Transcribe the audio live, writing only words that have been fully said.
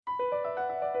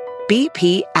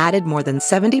BP added more than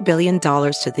 $70 billion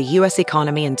to the U.S.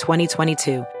 economy in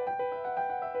 2022.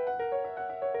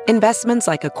 Investments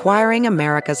like acquiring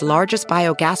America's largest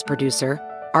biogas producer,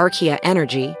 Archaea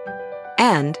Energy,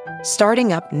 and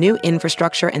starting up new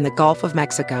infrastructure in the Gulf of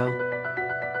Mexico.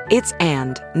 It's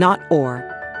and, not or.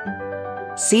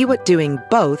 See what doing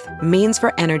both means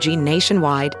for energy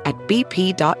nationwide at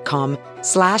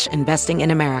bp.com/investing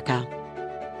in America.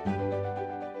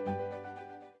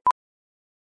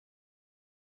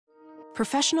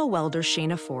 Professional welder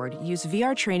Shayna Ford used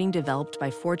VR training developed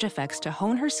by ForgeFX to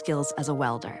hone her skills as a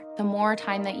welder. The more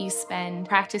time that you spend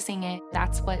practicing it,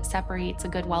 that's what separates a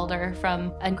good welder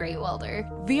from a great welder.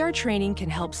 VR training can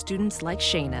help students like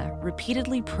Shayna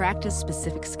repeatedly practice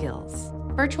specific skills.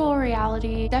 Virtual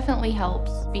reality definitely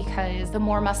helps because the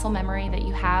more muscle memory that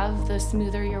you have, the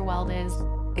smoother your weld is.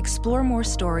 Explore more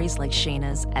stories like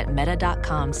Shayna's at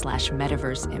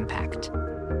meta.com/metaverseimpact.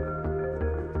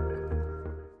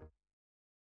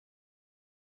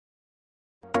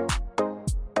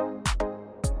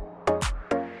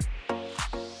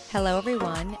 Hello,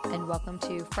 everyone, and welcome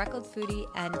to Freckled Foodie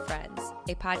and Friends,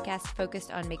 a podcast focused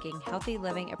on making healthy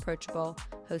living approachable,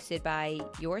 hosted by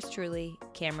yours truly,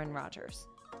 Cameron Rogers.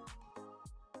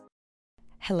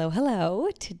 Hello.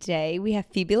 Today we have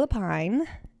Phoebe Lapine.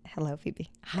 Hello,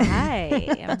 Phoebe. Hi.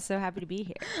 I'm so happy to be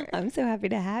here. I'm so happy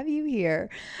to have you here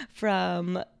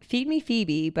from Feed Me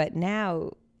Phoebe, but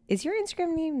now... Is your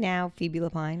Instagram name now Phoebe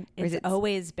Lapine? It's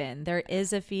always been. There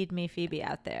is a Feed Me Phoebe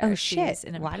out there. Oh, shit.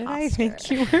 Why did I think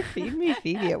you were Feed Me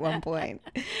Phoebe at one point?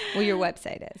 Well, your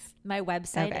website is. My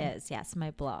website is, yes,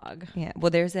 my blog. Yeah.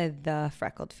 Well, there's The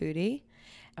Freckled Foodie.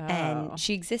 Oh. And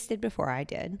she existed before I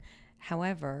did.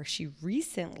 However, she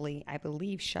recently, I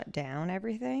believe, shut down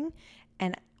everything.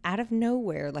 And out of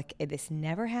nowhere, like this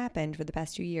never happened for the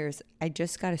past 2 years, I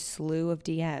just got a slew of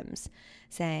DMs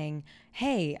saying,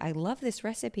 hey, I love this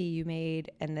recipe you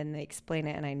made. And then they explain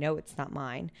it and I know it's not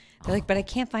mine. They're like, but I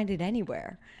can't find it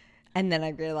anywhere. And then I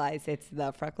realized it's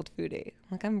The Freckled Foodie.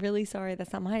 Like, I'm really sorry,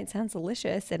 that's not mine. It sounds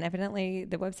delicious. And evidently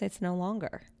the website's no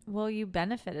longer. Well, you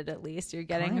benefited at least. You're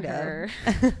getting Kind her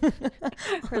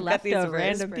leftovers.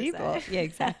 random people. Yeah,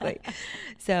 exactly.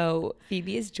 So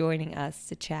Phoebe is joining us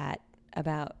to chat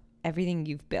about everything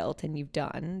you've built and you've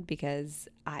done, because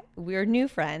we're new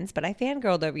friends, but I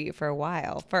fangirled over you for a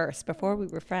while first before we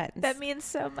were friends. That means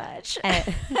so much. You're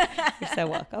so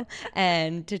welcome.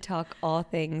 And to talk all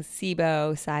things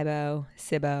SIBO,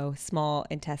 small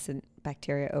intestine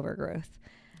bacteria overgrowth.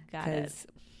 Got it. Because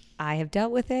I have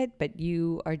dealt with it, but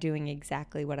you are doing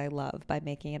exactly what I love by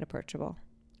making it approachable.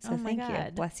 So thank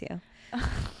you. Bless you.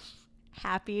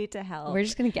 Happy to help. We're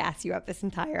just going to gas you up this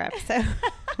entire episode.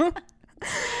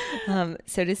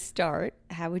 So to start,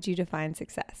 how would you define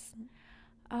success?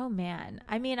 Oh, man.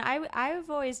 I mean, I've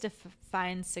always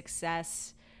defined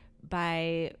success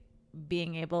by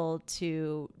being able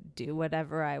to do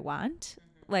whatever I want.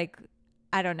 Like,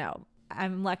 I don't know.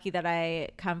 I'm lucky that I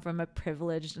come from a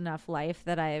privileged enough life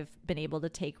that I've been able to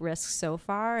take risks so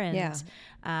far and,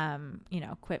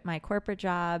 quit my corporate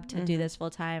job to do this full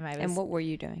time. And what were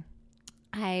you doing?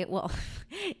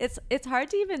 It's hard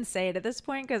to even say it at this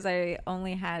point because I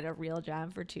only had a real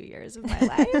job for 2 years of my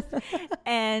life.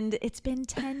 And it's been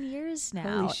 10 years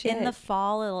now. Holy shit. In the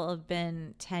fall, it'll have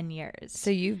been 10 years.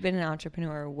 So you've been an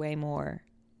entrepreneur way more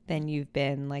than you've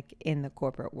been like in the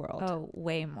corporate world. Oh,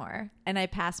 way more. And I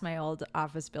passed my old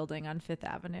office building on Fifth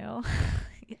Avenue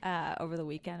over the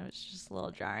weekend, which is just a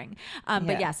little jarring.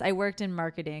 But yes, I worked in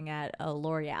marketing at a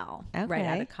L'Oreal right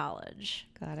out of college.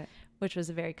 Got it. Which was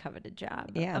a very coveted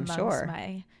job amongst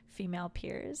my female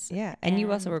peers. Yeah. And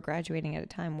you also were graduating at a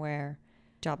time where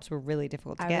jobs were really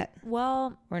difficult to get. It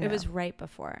was right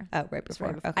before. Oh, right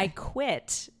before. Okay. I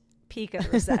quit peak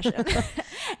of recession.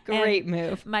 Great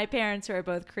move. My parents, who are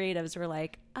both creatives, were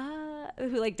like,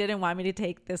 who like didn't want me to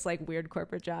take this like weird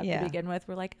corporate job to begin with,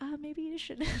 were like, maybe you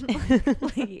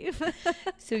shouldn't leave.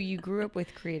 So you grew up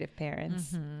with creative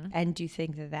parents. And do you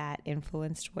think that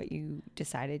influenced what you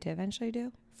decided to eventually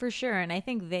do? For sure. And I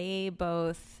think they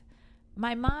both,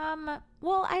 my mom,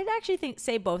 well, I'd actually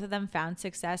say both of them found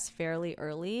success fairly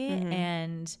early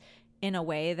and in a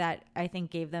way that I think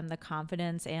gave them the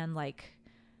confidence and like,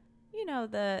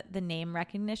 the name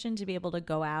recognition to be able to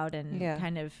go out and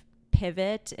kind of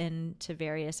pivot into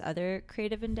various other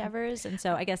creative endeavors. And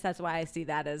so I guess that's why I see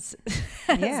that as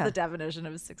the definition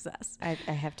of success. I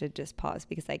have to just pause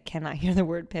because I cannot hear the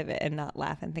word pivot and not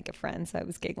laugh and think of Friends. So I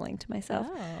was giggling to myself.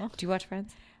 Oh. Do you watch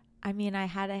Friends? I mean, I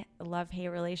had a love-hate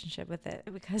relationship with it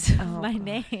because of my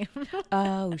name.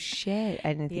 Oh, shit. I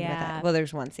didn't think about that. Well,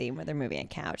 there's one scene where they're moving a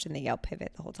couch and they yell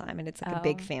pivot the whole time. And it's like a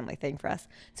big family thing for us.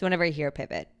 So whenever I hear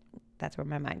pivot, that's where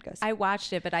my mind goes. I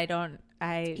watched it, but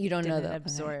you don't know the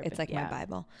absorb. Okay. It's like my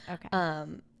Bible. Okay.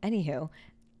 Anywho,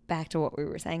 back to what we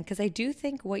were saying, because I do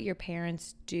think what your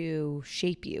parents do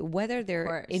shape you, whether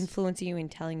they're influencing you and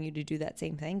telling you to do that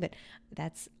same thing. But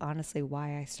that's honestly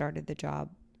why I started the job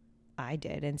I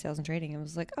did in sales and trading. It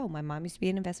was like, oh, my mom used to be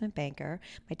an investment banker.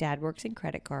 My dad works in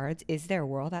credit cards. Is there a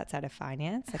world outside of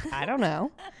finance? Like, I don't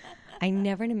know. I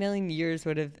never in a million years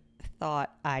would have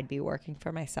thought I'd be working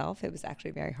for myself. It was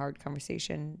actually a very hard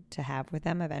conversation to have with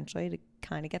them eventually to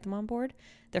kind of get them on board.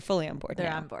 They're fully on board.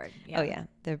 They're on board. Yeah. Oh yeah.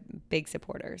 They're big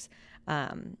supporters.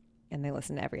 And they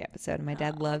listen to every episode. And my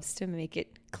dad loves to make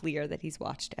it clear that he's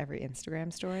watched every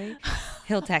Instagram story.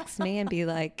 He'll text me and be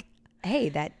like, hey,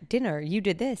 that dinner, you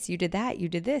did this, you did that, you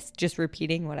did this. Just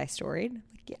repeating what I storied.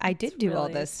 Like, I did do all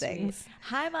those things.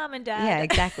 Hi, Mom and Dad. Yeah,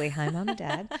 exactly. Hi, Mom and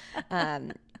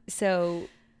Dad. So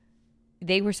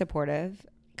they were supportive,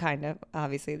 kind of.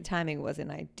 Obviously, the timing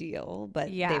wasn't ideal, but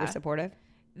they were supportive.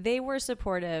 They were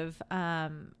supportive.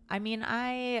 I mean,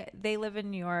 they live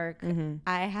in New York. Mm-hmm.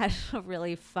 I had a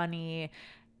really funny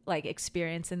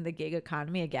experience in the gig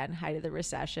economy, again, height of the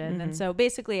recession. Mm-hmm. And so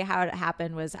basically how it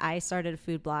happened was I started a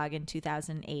food blog in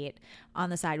 2008 on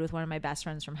the side with one of my best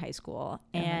friends from high school.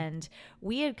 Mm-hmm. And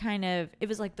we had it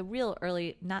was like the real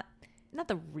early, not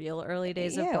the real early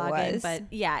days of blogging, but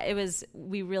it was,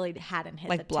 we really hadn't hit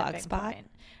the tipping point.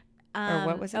 Or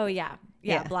what was it? Oh yeah.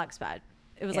 Blogspot.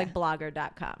 It was like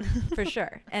blogger.com for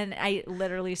sure. And I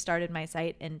literally started my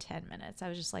site in 10 minutes. I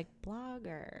was just like,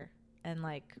 blogger. And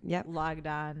logged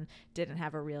on, didn't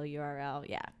have a real URL.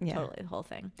 Yeah, totally the whole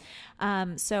thing.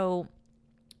 So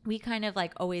we kind of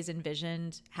always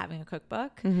envisioned having a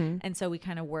cookbook. Mm-hmm. And so we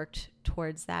kind of worked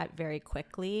towards that very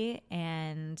quickly.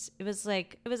 And it was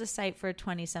a site for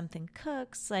 20 something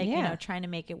cooks, trying to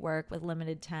make it work with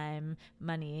limited time,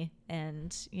 money, and,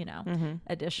 mm-hmm.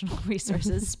 additional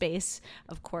resources, space,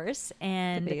 of course.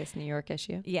 And the biggest New York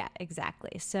issue. Yeah,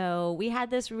 exactly. So we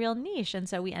had this real niche. And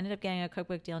so we ended up getting a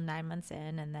cookbook deal 9 months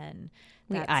in. And then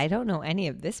I don't know any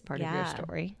of this part of your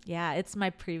story. Yeah, it's my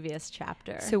previous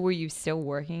chapter. So were you still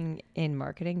working in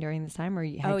marketing during this time? Or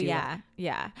yeah.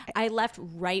 I left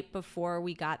right before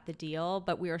we got the deal,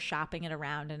 but we were shopping it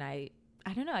around, and I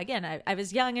don't know. Again, I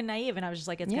was young and naive, and I was just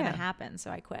like, it's going to happen.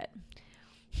 So I quit.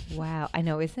 Wow. I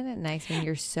know. Isn't it nice when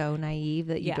you're so naive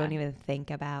that you don't even think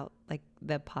about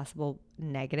the possible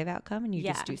negative outcome, and you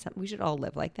just do something? We should all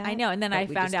live like that. I know. And then I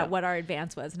found out what our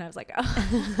advance was, and I was like,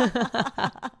 oh,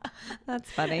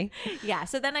 that's funny. Yeah.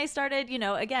 So then I started,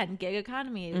 again, gig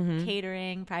economy, mm-hmm.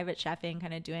 catering, private chefing,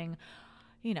 kind of doing,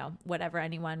 whatever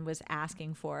anyone was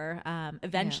asking for.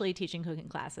 Eventually teaching cooking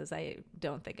classes. I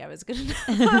don't think I was good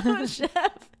enough of a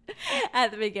chef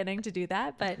at the beginning to do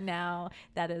that, but now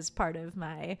that is part of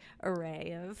my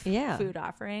array of food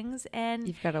offerings. And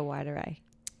you've got a wide array.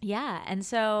 Yeah. And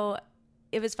so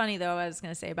it was funny, though, I was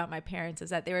going to say about my parents is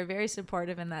that they were very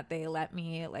supportive in that they let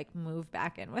me move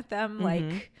back in with them,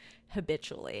 mm-hmm.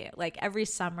 Habitually. Every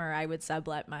summer I would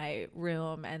sublet my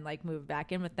room and move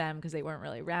back in with them because they weren't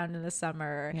really around in the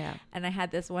summer. Yeah. And I had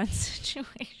this one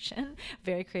situation,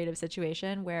 very creative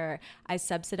situation, where I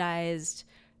subsidized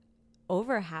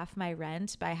over half my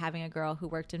rent by having a girl who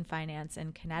worked in finance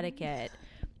in Connecticut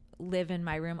live in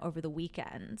my room over the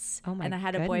weekends. Oh my And I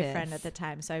had a goodness. boyfriend at the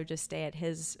time, so I would just stay at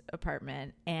his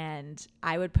apartment, and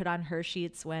I would put on her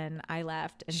sheets when I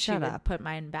left, and she would put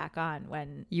mine back on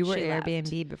when you were she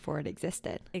Airbnb left. Before it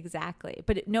existed. Exactly.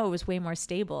 But it was way more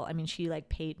stable. I mean, she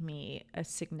paid me a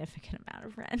significant amount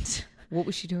of rent. What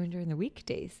was she doing during the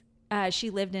weekdays? She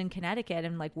lived in Connecticut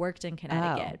and worked in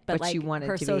Connecticut, but she wanted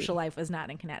her to social life was not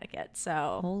in Connecticut.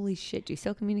 So holy shit, do you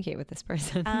still communicate with this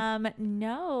person?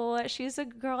 No, she's a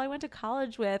girl I went to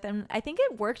college with, and I think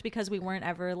it worked because we weren't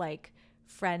ever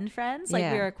friends. We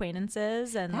were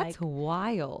acquaintances, and that's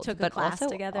wild. Took but a class also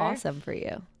together. Awesome for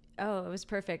you. Oh, it was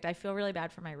perfect. I feel really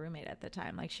bad for my roommate at the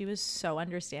time. She was so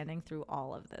understanding through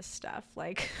all of this stuff,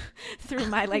 through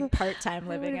my part-time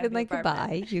living at the apartment.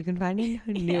 Goodbye. You can find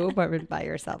a new apartment by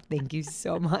yourself. Thank you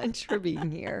so much for being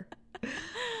here.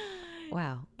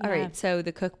 Wow. All right. So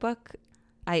the cookbook,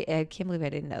 I can't believe I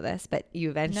didn't know this, but you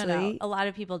eventually... No. A lot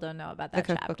of people don't know about that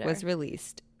chapter. The cookbook was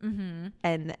released. Mm-hmm.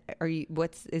 And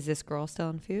is this girl still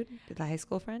in food? The high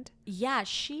school friend? Yeah,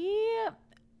 she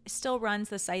still runs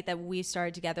the site that we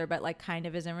started together, but kind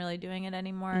of isn't really doing it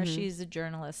anymore. Mm-hmm. She's a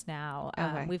journalist now.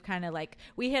 Okay. We've kind of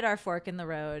we hit our fork in the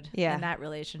road in that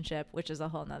relationship, which is a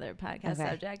whole nother podcast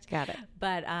subject. Got it.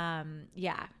 But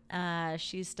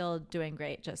she's still doing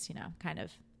great. Just kind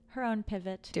of her own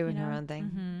pivot, doing her own thing,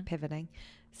 mm-hmm. pivoting.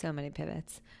 So many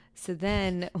pivots. So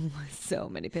then, so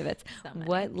many pivots. So many.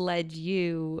 What led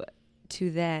you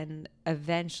to then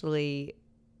eventually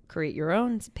create your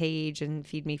own page and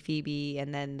Feed Me Phoebe,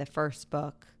 and then the first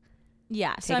book.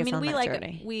 Yeah. So I mean,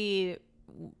 we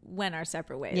went our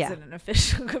separate ways in an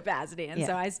official capacity. And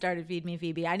so I started Feed Me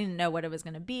Phoebe. I didn't know what it was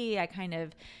going to be.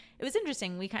 It was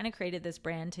interesting. We kind of created this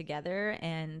brand together,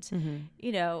 and,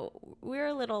 you know, we were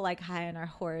a little like high on our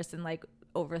horse and like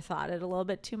overthought it a little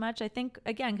bit too much. I think,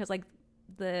 again, because like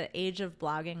the age of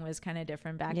blogging was kind of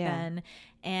different back then.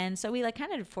 And so we like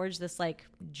kind of forged this like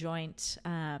joint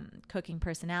cooking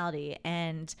personality,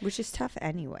 and which is tough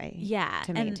anyway.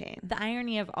 To maintain. And the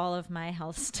irony of all of my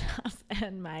health stuff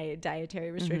and my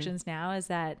dietary restrictions now is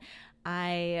that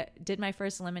I did my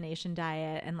first elimination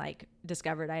diet and like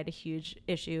discovered I had a huge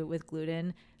issue with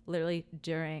gluten literally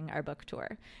during our book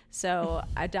tour. So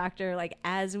a doctor, like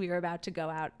as we were about to go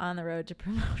out on the road to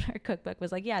promote our cookbook,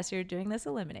 was like, yes, you're doing this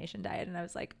elimination diet. And I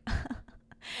was like,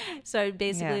 so I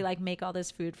basically like make all this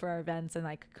food for our events and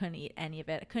like couldn't eat any of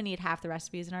it. I couldn't eat half the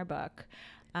recipes in our book.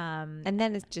 And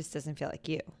then it just doesn't feel like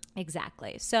you.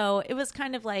 Exactly. So it was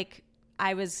kind of like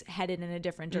I was headed in a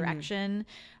different direction.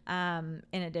 In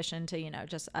addition to, you know,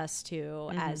 just us two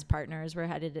as partners, we're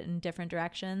headed in different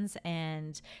directions.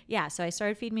 And yeah, so I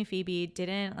started Feed Me Phoebe,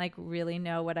 didn't like really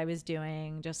know what I was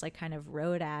doing, just like kind of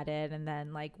rode at it. And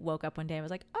then like woke up one day and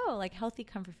was like, oh, like healthy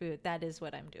comfort food. That is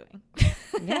what I'm doing.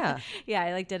 Yeah. Yeah.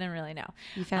 I like didn't really know.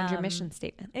 You found your mission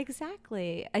statement.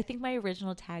 Exactly. I think my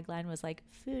original tagline was like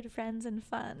food, friends, and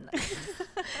fun.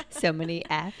 So many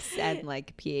F's and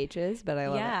like PHs, but I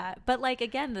love it. Yeah. But like,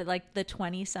 again, the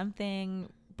 20 something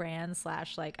brand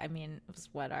 / like, I mean, it was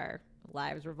what our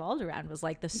lives revolved around, was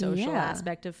like the social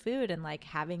aspect of food, and like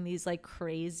having these like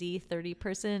crazy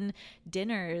 30-person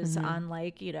dinners on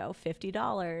like, you know,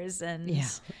 $50. And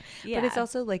but it's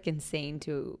also like insane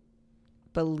to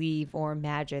believe or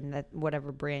imagine that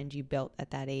whatever brand you built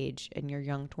at that age in your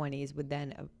young 20s would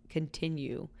then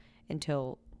continue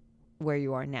until where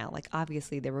you are now. Like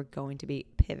obviously there were going to be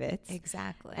pivots,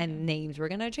 exactly, and names were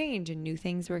going to change and new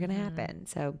things were going to happen.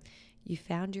 So you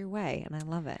found your way, and I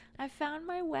love it. I found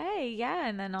my way. Yeah.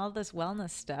 And then all this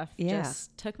wellness stuff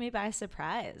just took me by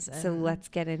surprise. So let's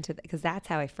get into that, because that's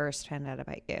how I first found out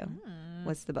about you.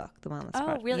 Was the book, The Wellness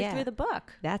Project. Oh, really? Through the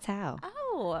book? That's how.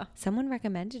 Oh. Someone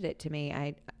recommended it to me.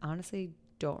 I honestly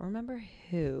don't remember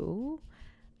who.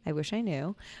 I wish I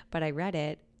knew, but I read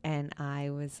it and I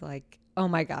was like, oh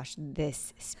my gosh,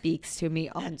 this speaks to me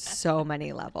on so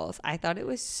many levels. I thought it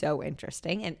was so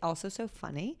interesting and also so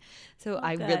funny. So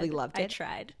I really loved it. I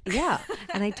tried. Yeah.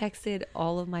 And I texted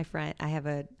all of my friends. I have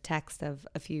a text of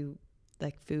a few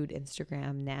like food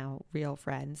Instagram now real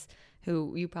friends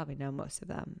who you probably know most of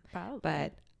them. Probably.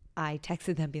 But I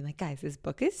texted them being like, guys, this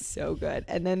book is so good.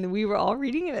 And then we were all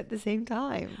reading it at the same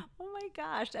time. Oh my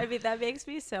gosh. I mean, that makes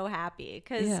me so happy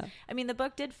because, I mean, the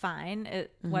book did fine.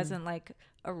 It wasn't like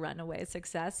a runaway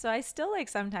success. So I still like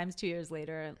sometimes 2 years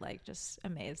later, like just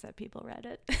amazed that people read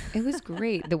it. It was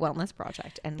great. The Wellness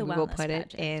Project. And we will put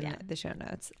it in yeah. the show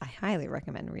notes. I highly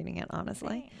recommend reading it,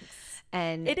 honestly. Thanks.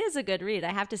 And it is a good read.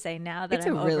 I have to say, now that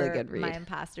I'm really over good read. My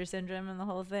imposter syndrome and the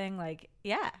whole thing, like,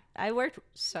 yeah, I worked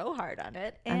so hard on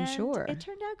it. And I'm sure. It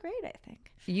turned out great, I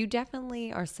think. You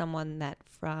definitely are someone that,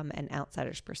 from an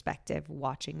outsider's perspective,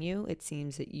 watching you, it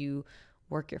seems that you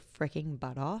work your freaking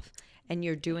butt off and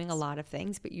you're doing a lot of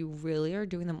things, but you really are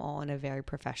doing them all in a very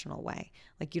professional way.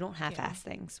 Like, you don't half-ass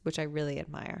things, which I really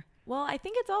admire. Well, I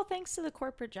think it's all thanks to the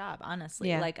corporate job, honestly.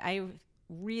 Yeah. Like, I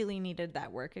really needed that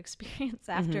work experience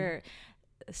after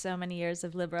so many years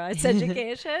of liberal arts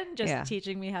education, just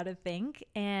teaching me how to think.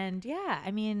 And yeah,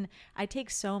 I mean, I take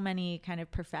so many kind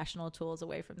of professional tools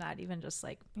away from that, even just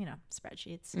like, you know,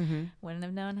 spreadsheets. Wouldn't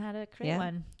have known how to create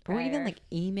one prior. Or even like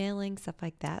emailing, stuff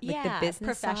like that. Like the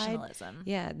business professionalism.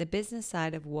 Side, the business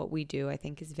side of what we do, I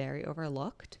think, is very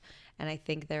overlooked. And I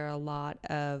think there are a lot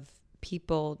of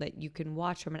people that you can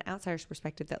watch from an outsider's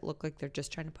perspective that look like they're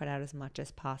just trying to put out as much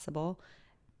as possible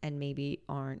and maybe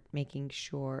aren't making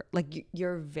sure, like,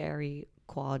 you're very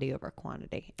quality over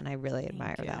quantity, and I really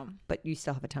admire that. But you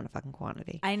still have a ton of fucking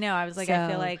quantity. I know. I was like, I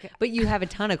feel like, but you have a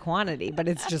ton of quantity, but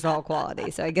it's just all quality.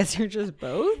 So I guess you're just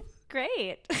both.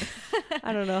 Great.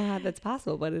 I don't know how that's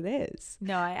possible, but it is.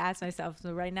 No, I asked myself.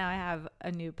 So right now I have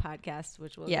a new podcast,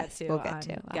 which we'll get to on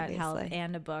gut health,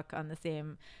 and a book on the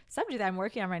same subject that I'm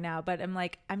working on right now. But I'm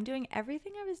like, I'm doing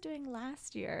everything I was doing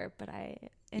last year, but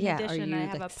in addition, I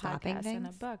have like a podcast and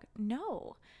a book.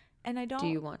 No, and I don't. Do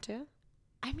you want to?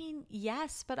 I mean,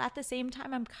 yes, but at the same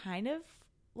time, I'm kind of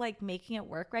like making it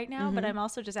work right now. But I'm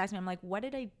also just asking, I'm like, what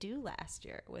did I do last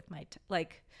year with my It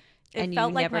and felt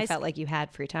you like never felt like you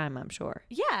had free time, I'm sure.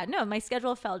 Yeah, no, my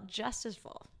schedule felt just as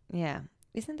full. Yeah.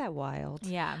 Isn't that wild?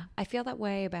 Yeah. I feel that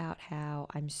way about how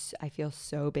I feel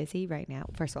so busy right now.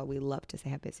 First of all, we love to say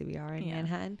how busy we are in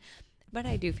Manhattan, but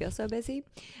I do feel so busy.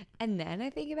 And then I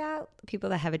think about people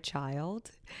that have a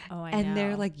child. Oh, I know. And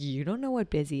they're like, you don't know what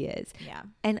busy is. Yeah.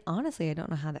 And honestly, I don't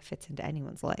know how that fits into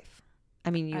anyone's life. I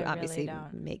mean, you I obviously really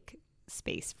don't. make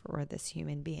space for this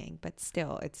human being, but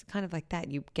still, it's kind of like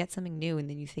that. You get something new and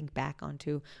then you think back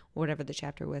onto whatever the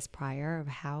chapter was prior of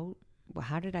how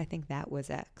did I think that was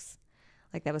X?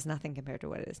 Like that was nothing compared to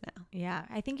what it is now. Yeah.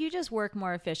 I think you just work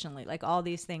more efficiently. Like all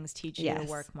these things teach you to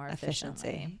work more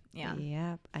efficiently. Yeah.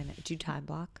 Yeah. I know. Do you time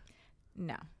block?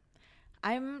 No.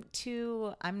 I'm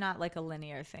not like a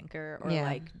linear thinker or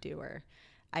like doer.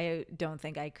 I don't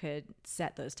think I could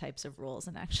set those types of rules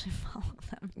and actually follow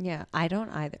them. Yeah, I don't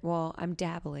either. Well, I'm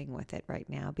dabbling with it right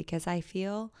now because I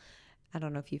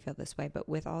don't know if you feel this way, but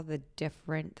with all the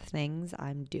different things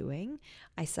I'm doing,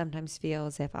 I sometimes feel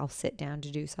as if I'll sit down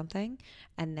to do something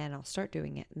and then I'll start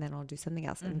doing it and then I'll do something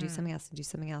else and do something else and do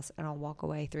something else. And I'll walk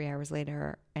away 3 hours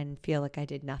later and feel like I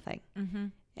did nothing.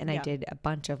 And I did a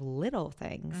bunch of little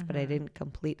things, but I didn't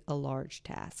complete a large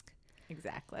task.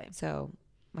 Exactly. So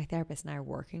my therapist and I are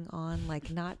working on like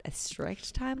not a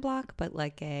strict time block, but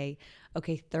like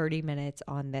 30 minutes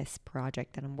on this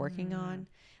project that I'm working on.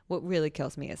 What really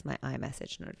kills me is my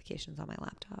iMessage notifications on my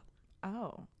laptop.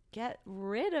 Oh, get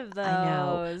rid of those. I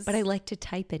know, but I like to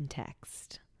type in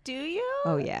text. Do you?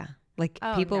 Oh, yeah. Like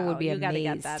people would be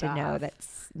amazed to know off. that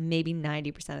maybe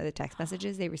 90% of the text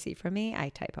messages they receive from me, I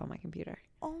type on my computer.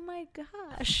 Oh my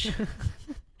gosh.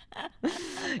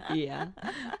 Yeah,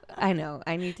 I know.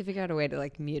 I need to figure out a way to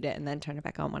like mute it and then turn it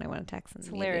back on when I want to text. It's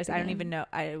hilarious. I don't even know.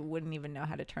 I wouldn't even know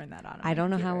how to turn that on. I don't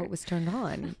know how it was turned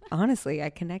on. Honestly, I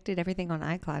connected everything on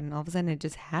iCloud and all of a sudden it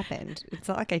just happened. It's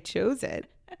not like I chose it.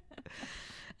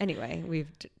 Anyway,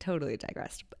 we've totally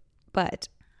digressed. But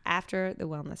after the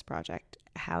wellness project,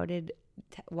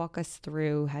 walk us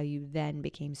through how you then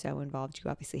became so involved. You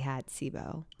obviously had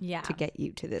SIBO to get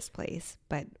you to this place,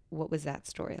 but what was that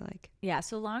story like? Yeah.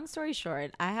 So long story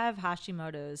short, I have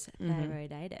Hashimoto's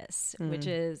thyroiditis, which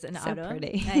is an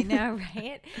pretty. I know,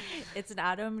 right? It's an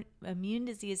autoimmune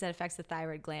disease that affects the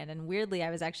thyroid gland. And weirdly, I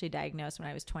was actually diagnosed when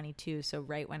I was 22. So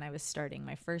right when I was starting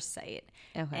my first site.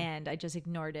 Okay. And I just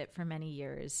ignored it for many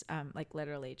years. Like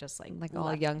literally just like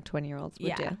all young 20-year-olds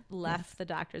would do. Left the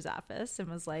doctor's office and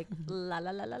was like, la,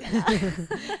 la, la, la,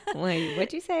 la. Wait,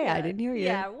 what'd you say? I didn't hear you.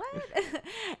 Yeah, what?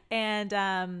 And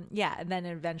and then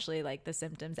eventually like the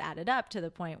symptoms added up to the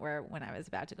point where when I was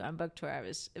about to go on book tour,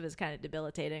 it was kind of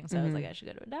debilitating. So I was like, I should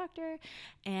go to a doctor.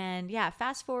 And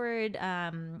fast forward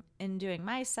in doing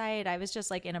my site, I was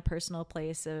just like in a personal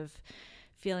place of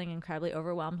feeling incredibly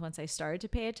overwhelmed once I started to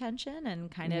pay attention and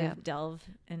kind of delve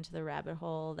into the rabbit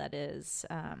hole that is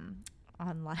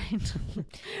online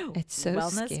it's so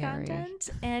wellness scary.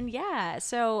 content. And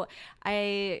so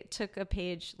I took a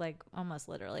page like almost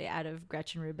literally out of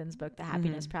Gretchen Rubin's book, The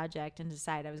Happiness Project, and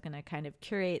decided I was going to kind of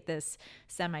curate this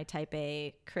semi-type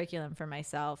A curriculum for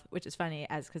myself, which is funny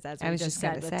because as we just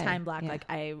said with time block, like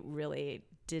I really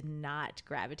did not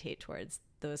gravitate towards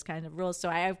those kind of rules. So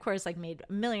I, of course, like made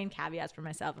a million caveats for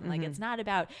myself. I'm like, it's not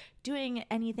about doing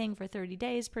anything for 30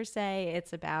 days per se.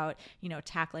 It's about,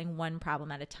 tackling one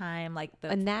problem at a time.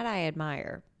 And that I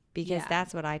admire because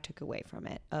that's what I took away from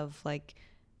it of like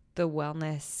the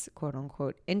wellness, quote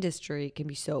unquote, industry can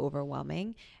be so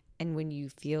overwhelming. And when you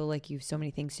feel like you have so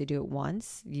many things to do at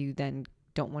once, you then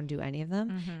don't want to do any of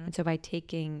them. And so by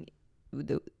taking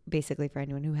basically for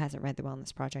anyone who hasn't read the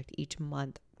Wellness Project, each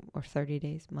month or 30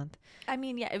 days month. I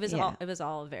mean, it was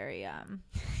all very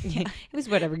it was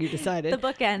whatever you decided. The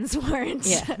bookends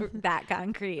weren't that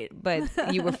concrete,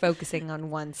 but you were focusing on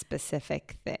one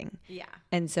specific thing. Yeah.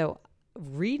 And so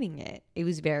reading it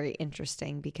was very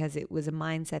interesting because it was a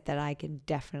mindset that I can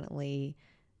definitely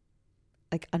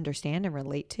like understand and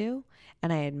relate to,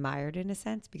 and I admired in a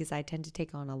sense because I tend to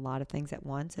take on a lot of things at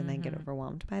once and then get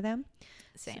overwhelmed by them.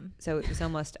 Same. So it was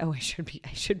almost, I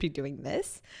should be doing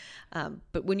this.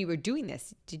 But when you were doing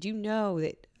this, did you know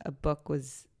that a book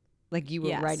was like you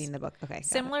were writing the book? Okay.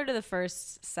 Similar to the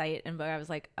first site and book, I was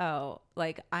like, oh,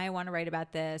 like I want to write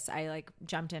about this. I like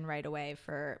jumped in right away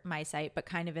for my site, but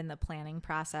kind of in the planning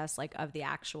process, like of the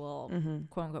actual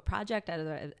quote unquote project.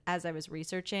 As I was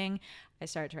researching, I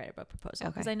started to write a book proposal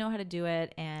because I know how to do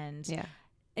it. And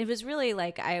it was really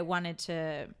like, I wanted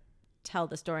to tell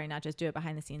the story, not just do it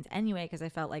behind the scenes anyway, because I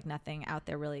felt like nothing out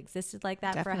there really existed like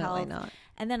that. Definitely for health. Not.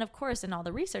 And then of course, in all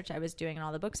the research I was doing and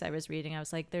all the books I was reading, I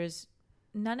was like, there's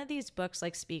none of these books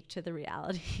like speak to the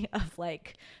reality of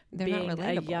like They're being not a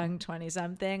relatable. young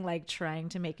 20-something, like trying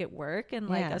to make it work in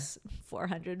like a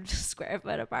 400 square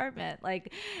foot apartment.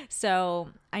 Like, so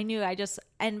I knew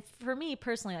and for me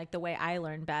personally, like the way I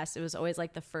learned best, it was always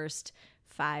like the first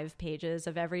 5 pages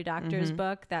of every doctor's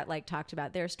book that like talked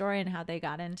about their story and how they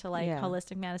got into like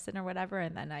holistic medicine or whatever.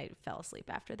 And then I fell asleep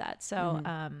after that. So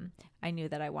I knew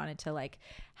that I wanted to like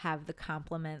have the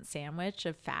complement sandwich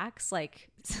of facts, like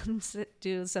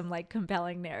do some like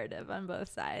compelling narrative on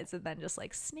both sides and then just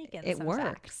like sneak in some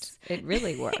facts. It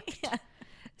really worked.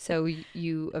 So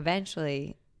you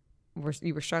eventually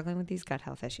you were struggling with these gut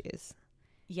health issues.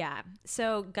 Yeah.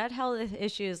 So gut health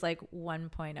issues like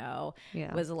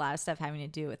 1.0 was a lot of stuff having to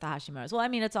do with the Hashimoto's. Well, I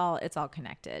mean, it's all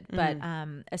connected, but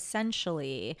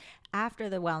essentially after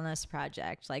the wellness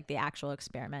project, like the actual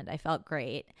experiment, I felt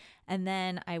great. And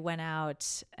then I went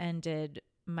out and did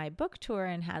my book tour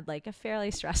and had like a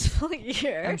fairly stressful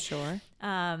year. I'm sure.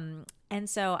 And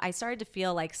so I started to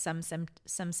feel like some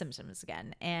symptoms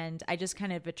again. And I just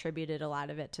kind of attributed a lot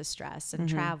of it to stress and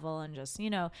travel and just,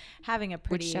 having a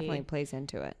pretty... Which definitely plays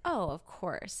into it. Oh, of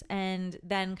course. And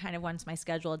then kind of once my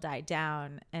schedule died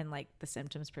down and like the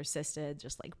symptoms persisted,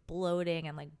 just like bloating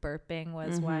and like burping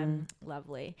was one.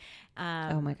 Lovely.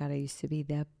 Oh my God, I used to be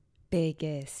the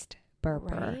biggest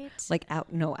burper, right? like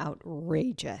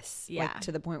outrageous, like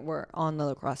to the point where on the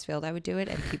lacrosse field I would do it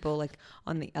and people like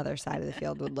on the other side of the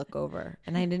field would look over,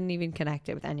 and I didn't even connect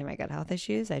it with any of my gut health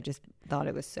issues. I just thought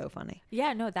it was so funny.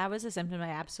 Yeah, no, that was a symptom I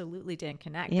absolutely didn't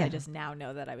connect. I just now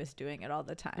know that I was doing it all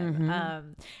the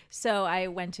time. So I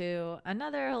went to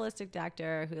another holistic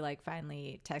doctor who like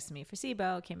finally tested me for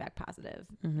SIBO, came back positive.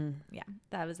 Yeah,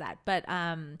 that was that. But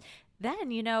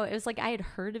then, it was like I had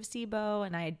heard of SIBO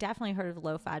and I had definitely heard of the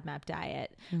low FODMAP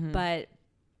diet, but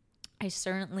I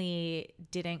certainly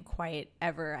didn't quite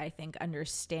ever, I think,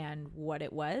 understand what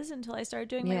it was until I started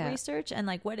doing my research. And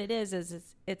like what it is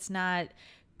it's not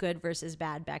good versus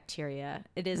bad bacteria.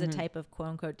 It is a type of quote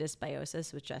unquote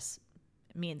dysbiosis, which just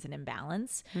means an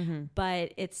imbalance,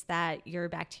 but it's that your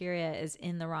bacteria is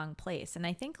in the wrong place. And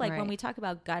I think like when we talk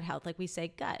about gut health, like we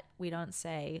say gut, we don't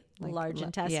say like large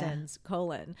intestines,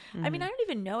 colon. I mean, I don't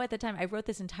even know at the time. I wrote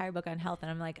this entire book on health and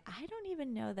I'm like, I don't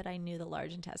even know that I knew the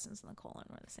large intestines and the colon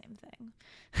were the same thing.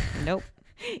 Nope.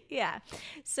 Yeah.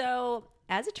 So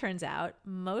as it turns out,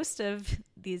 most of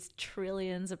these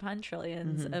trillions upon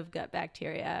trillions of gut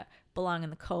bacteria belong in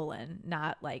the colon,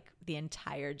 not like the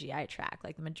entire GI tract.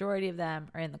 Like the majority of them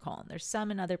are in the colon. There's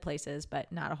some in other places,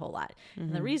 but not a whole lot.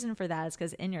 And the reason for that is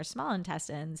because in your small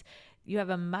intestines, you have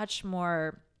a much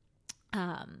more,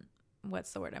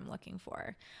 what's the word I'm looking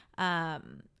for?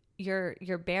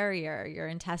 Your barrier, your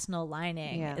intestinal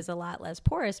lining is a lot less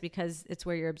porous because it's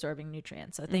where you're absorbing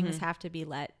nutrients. So things have to be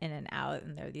let in and out.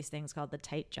 And there are these things called the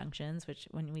tight junctions, which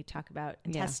when we talk about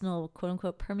intestinal quote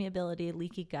unquote permeability,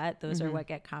 leaky gut, those are what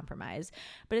get compromised.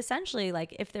 But essentially,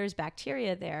 like if there's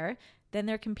bacteria there, then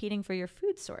they're competing for your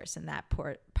food source in that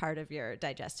part of your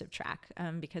digestive tract,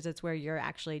 because it's where you're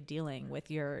actually dealing with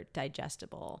your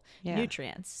digestible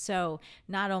nutrients. So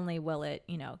not only will it,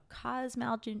 cause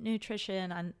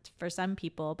malnutrition for some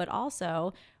people, but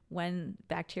also when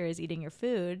bacteria is eating your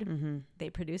food, they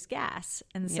produce gas.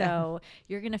 And so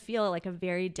you're going to feel like a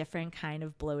very different kind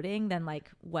of bloating than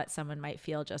like what someone might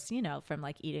feel just, from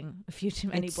like eating a few too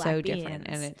many black beans. It's so different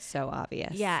and it's so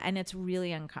obvious. Yeah. And it's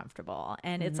really uncomfortable.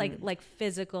 And it's like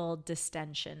physical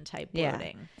distension type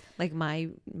bloating. Yeah. Like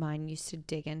mine used to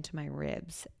dig into my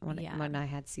ribs when I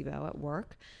had SIBO at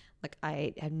work. Like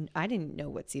I didn't know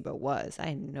what SIBO was. I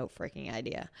had no freaking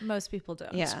idea. Most people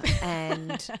don't. Yeah.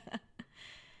 And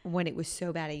when it was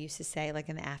so bad, I used to say like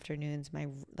in the afternoons, my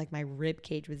rib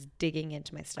cage was digging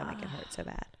into my stomach. It hurt so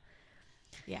bad.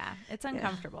 Yeah, it's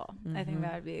uncomfortable. I think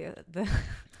that would be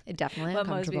definitely what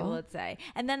most people would say.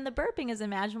 And then the burping is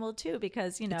imaginable too,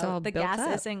 because the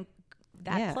gas isn't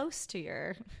that close to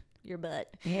your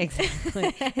butt. Yeah,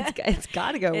 exactly. it's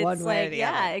got to go one way or the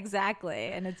other. Yeah, exactly.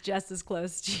 And it's just as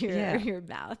close to your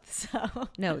mouth. So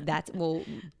no,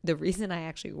 the reason I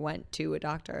actually went to a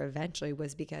doctor eventually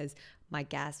was because my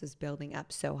gas was building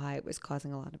up so high it was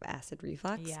causing a lot of acid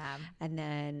reflux. Yeah. And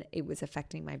then it was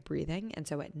affecting my breathing. And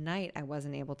so at night I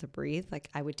wasn't able to breathe. Like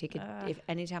I would take if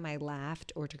anytime I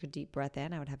laughed or took a deep breath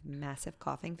in, I would have a massive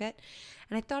coughing fit.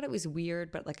 And I thought it was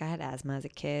weird, but like I had asthma as a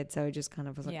kid, so I just kind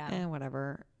of was like,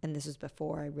 whatever. And this was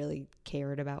before I really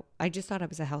cared about, I just thought I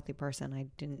was a healthy person. I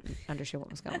didn't understand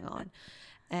what was going on.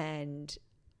 And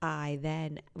I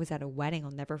then was at a wedding,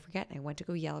 I'll never forget. And I went to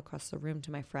go yell across the room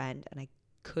to my friend, and I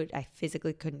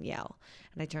physically couldn't yell.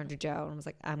 And I turned to Joe and was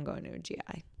like, I'm going to a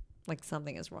GI. Like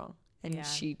something is wrong. And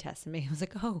she tested me. I was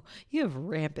like, oh, you have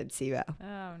rampant SIBO.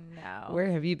 Oh, no.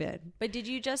 Where have you been? But did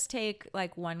you just take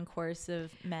like one course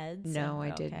of meds? No,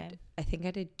 I did. I think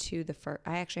I did 2 the first.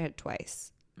 I actually had it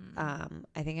twice. I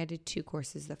think I did 2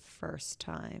 courses the first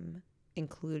time,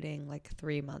 including like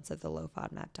 3 months of the low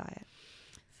FODMAP diet.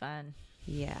 Fun.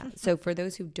 Yeah. So for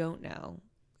those who don't know,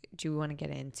 do you want to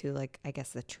get into like, I guess,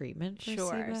 the treatment for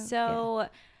SIBO? So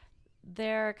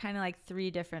there are kind of like 3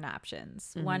 different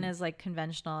options. One is like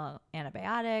conventional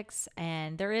antibiotics,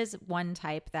 and there is one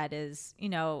type that is, you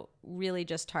know, really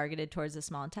just targeted towards the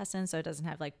small intestine, so it doesn't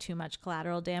have like too much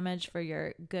collateral damage for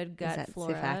your good gut Is that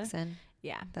flora. Xifaxan?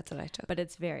 Yeah. That's what I took. But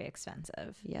it's very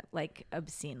expensive. Yep. Like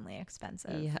obscenely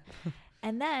expensive. Yeah.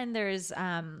 And then there's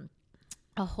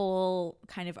a whole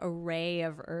kind of array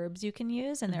of herbs you can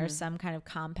use, and there are some kind of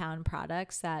compound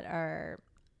products that are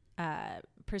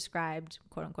prescribed,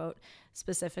 quote unquote,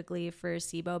 specifically for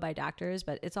SIBO by doctors,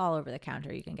 but it's all over the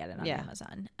counter. You can get it on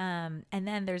Amazon. And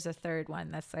then there's a third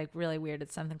one that's like really weird.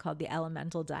 It's something called the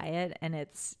elemental diet, and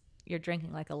you're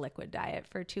drinking like a liquid diet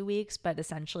for 2 weeks, but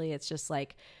essentially it's just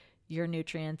like your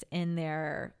nutrients in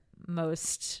their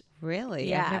most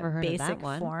Really? I've never heard of that basic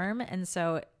one. form. And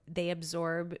so they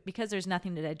absorb, because there's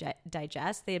nothing to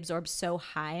digest, they absorb so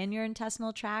high in your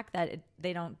intestinal tract that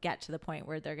they don't get to the point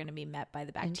where they're going to be met by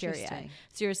the bacteria.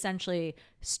 So you're essentially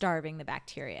starving the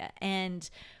bacteria. And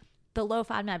the low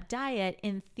FODMAP diet,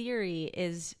 in theory,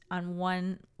 is on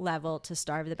one level to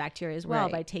starve the bacteria as well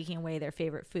by taking away their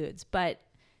favorite foods. But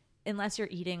unless you're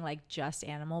eating like just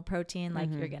animal protein, like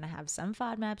you're going to have some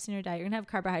FODMAPs in your diet, you're going to have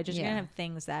carbohydrates, you're going to have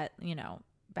things that, you know,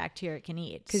 bacteria can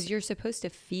eat. Because you're supposed to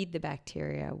feed the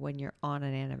bacteria when you're on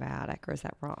an antibiotic, or is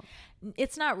that wrong?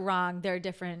 It's not wrong. There are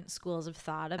different schools of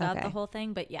thought about the whole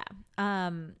thing, but yeah.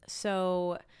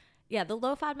 So yeah, the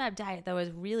low FODMAP diet though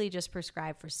is really just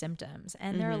prescribed for symptoms.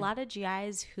 And there are a lot of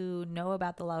GIs who know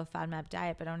about the low FODMAP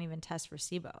diet, but don't even test for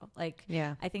SIBO. Like,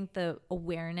 I think the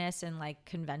awareness in like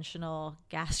conventional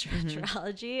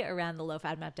gastroenterology around the low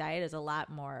FODMAP diet is a lot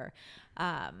more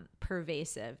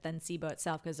pervasive than SIBO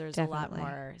itself, because there's a lot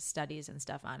more studies and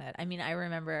stuff on it. I mean, I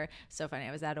remember, so funny,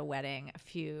 I was at a wedding a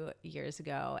few years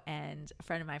ago, and a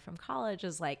friend of mine from college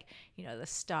was like, you know, the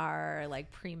star like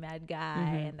pre-med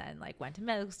guy, and then like went to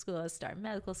medical school, a star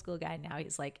medical school guy. Now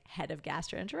he's like head of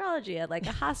gastroenterology at like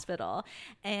a hospital,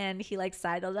 and he like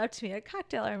sidled up to me at a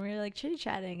cocktail hour, and we were like chitty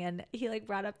chatting, and he like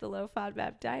brought up the low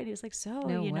FODMAP diet. He was like, so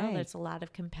you know, there's a lot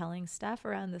of compelling stuff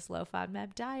around this low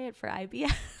FODMAP diet for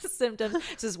IBS symptoms.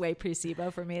 This is way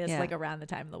pre-SIBO for me. It's like around the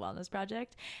time of the Wellness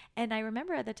Project. And I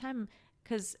remember at the time,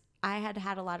 because I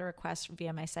had a lot of requests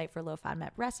via my site for low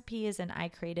FODMAP recipes, and I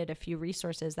created a few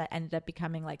resources that ended up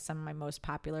becoming like some of my most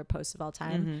popular posts of all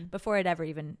time before I'd ever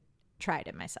even tried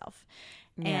it myself.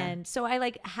 And so I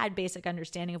like had basic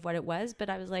understanding of what it was, but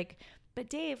I was like, but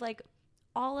Dave, like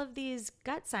all of these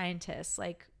gut scientists,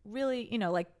 like really, you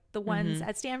know, like the ones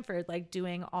at Stanford, like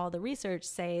doing all the research,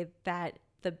 say that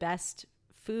the best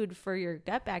food for your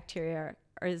gut bacteria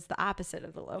is the opposite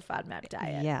of the low FODMAP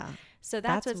diet. Yeah. So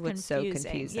that's what's confusing. So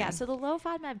confusing. Yeah. So the low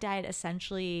FODMAP diet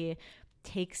essentially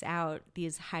takes out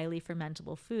these highly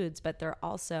fermentable foods, but they're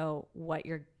also what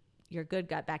your good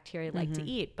gut bacteria like to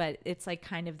eat. But it's like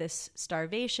kind of this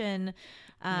starvation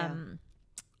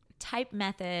type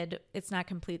method. It's not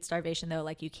complete starvation though.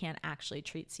 Like you can't actually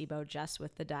treat SIBO just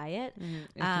with the diet.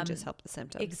 It can just help the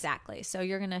symptoms. Exactly. So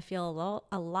you're going to feel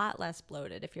a lot less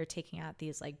bloated if you're taking out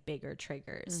these like bigger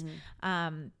triggers.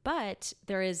 But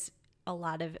there is a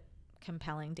lot of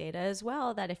compelling data as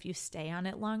well that if you stay on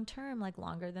it long term, like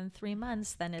longer than 3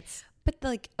 months, then it's... But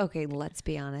like, okay, let's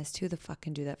be honest. Who the fuck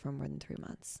can do that for more than 3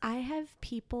 months? I have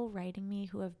people writing me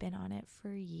who have been on it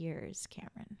for years,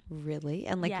 Cameron. Really?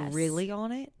 And like really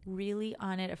on it? Really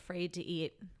on it, afraid to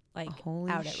eat like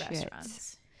out at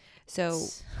restaurants. So,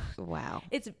 wow.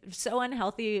 It's so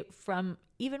unhealthy from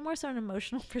even more so an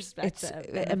emotional perspective.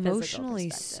 It's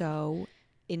emotionally so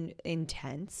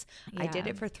intense. I did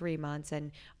it for 3 months,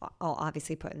 and I'll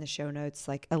obviously put in the show notes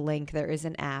like a link. There is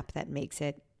an app that makes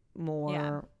it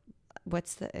more...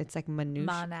 it's like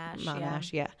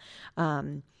Monash, yeah.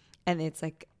 And it's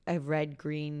like a red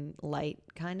green light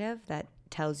kind of that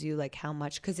tells you like how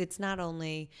much, because it's not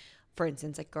only, for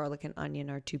instance, like garlic and onion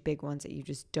are 2 big ones that you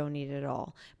just don't eat at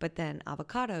all, but then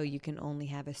avocado you can only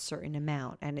have a certain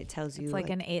amount, and it tells you it's like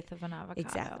an eighth of an avocado,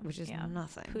 exactly, which is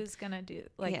nothing. Who's gonna do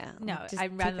like no, just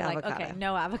I'd rather like avocado. Okay,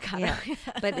 no avocado.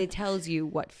 But it tells you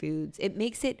what foods, it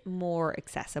makes it more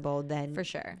accessible than for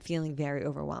sure feeling very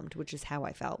overwhelmed, which is how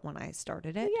I felt when I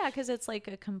started it. Yeah, because it's like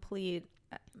a complete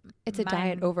It's a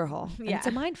diet overhaul. And it's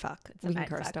a mind fuck. We can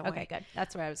curse, don't we? Okay, good.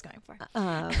 That's what I was going for.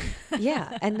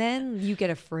 Yeah. And then you get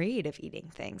afraid of eating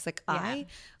things. Like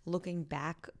looking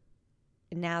back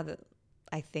now that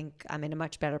I think I'm in a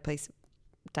much better place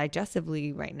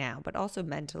digestively right now, but also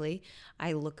mentally,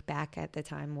 I look back at the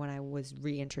time when I was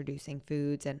reintroducing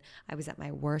foods and I was at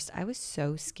my worst. I was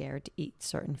so scared to eat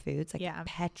certain foods, like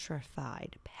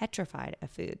petrified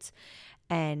of foods.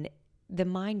 And the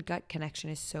mind gut connection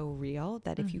is so real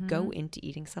that if you go into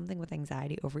eating something with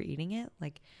anxiety over eating it,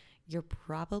 like you're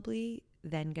probably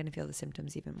then going to feel the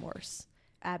symptoms even worse.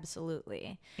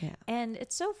 Absolutely. Yeah. And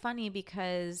it's so funny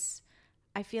because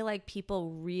I feel like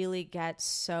people really get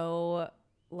so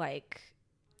like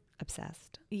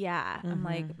obsessed. Yeah. I'm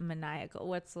like maniacal.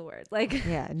 What's the word? Like,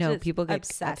 people get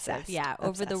obsessed. Yeah.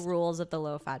 Over the rules of the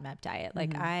low FODMAP diet.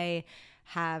 Like I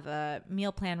have a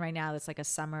meal plan right now that's like a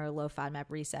summer low FODMAP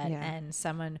reset. And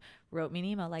someone wrote me an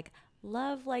email like,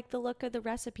 love like the look of the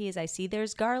recipes. I see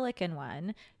there's garlic in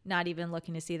one. Not even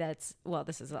looking to see that's, well,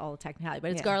 this is all technicality,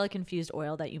 but it's garlic infused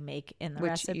oil that you make in the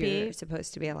recipe. Which you're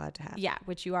supposed to be allowed to have. Yeah,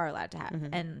 which you are allowed to have.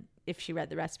 And if she read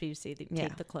the recipe, you see that you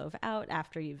take the clove out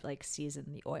after you've like seasoned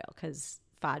the oil because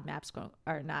FODMAPs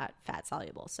are not fat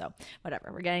soluble. So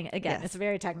whatever, we're getting, again, it's a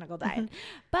very technical diet.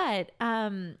 But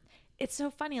it's so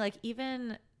funny, like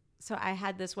even... So I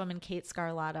had this woman, Kate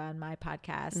Scarlotta, on my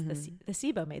podcast, the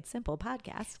SIBO Made Simple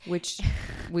podcast. Which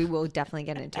we will definitely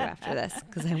get into after this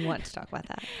because I want to talk about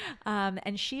that.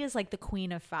 And she is like the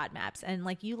queen of FODMAPs. And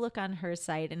like you look on her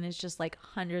site and it's just like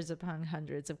hundreds upon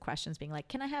hundreds of questions being like,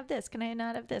 can I have this? Can I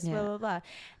not have this? Blah, blah, blah.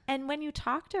 And when you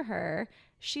talk to her,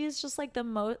 she is just like the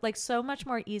most, like so much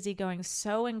more easygoing,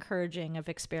 so encouraging of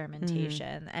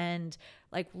experimentation and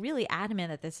like really adamant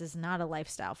that this is not a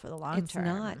lifestyle for the long term. It's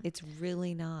not. It's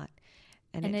really not.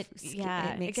 And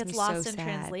it gets lost in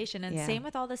translation. And same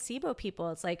with all the SIBO people.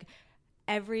 It's like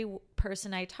every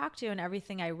person I talked to and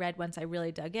everything I read once I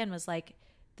really dug in was like,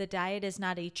 the diet is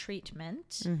not a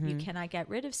treatment. You cannot get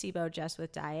rid of SIBO just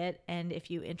with diet. And if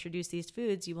you introduce these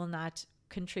foods, you will not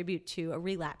contribute to a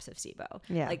relapse of SIBO.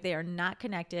 Like they are not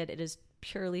connected. It is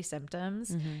purely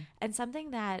symptoms. And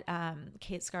something that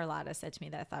Kate Scarlotta said to me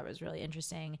that I thought was really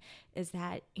interesting is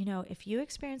that, you know, if you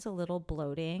experience a little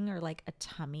bloating or like a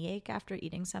tummy ache after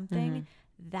eating something,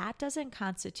 that doesn't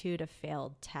constitute a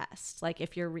failed test. Like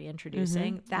if you're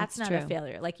reintroducing, that's not a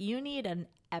failure. Like you need an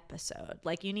episode.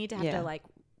 Like you need to have to like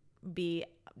be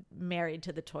married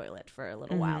to the toilet for a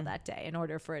little while that day in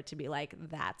order for it to be like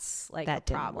that's like a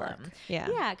problem.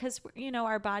 Yeah, because you know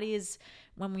our bodies,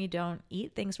 when we don't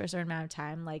eat things for a certain amount of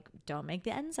time, like don't make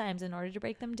the enzymes in order to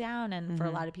break them down. And for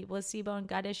a lot of people with SIBO and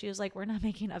gut issues, like we're not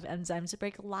making enough enzymes to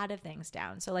break a lot of things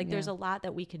down. So like there's a lot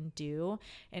that we can do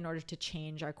in order to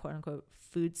change our quote unquote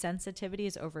food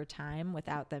sensitivities over time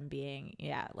without them being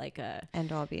like a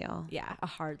end all be all. A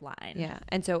hard line.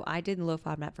 And so I did low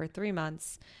FODMAP for 3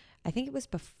 months. I think it was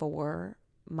before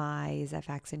my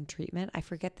Xifaxan treatment. I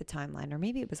forget the timeline, or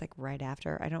maybe it was like right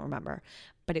after. I don't remember,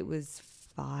 but it was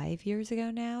 5 years ago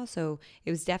now. So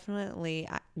it was definitely,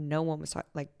 no one was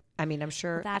talking, like, I mean, I'm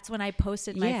sure. That's when I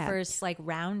posted my first like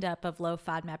roundup of low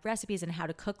FODMAP recipes and how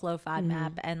to cook low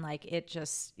FODMAP. And like, it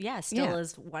just, still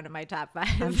is one of my top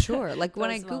 5. I'm sure. Like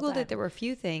when I Googled it, there were a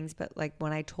few things, but like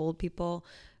when I told people,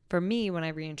 for me, when I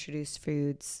reintroduced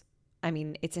foods, I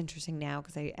mean, it's interesting now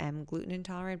because I am gluten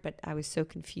intolerant, but I was so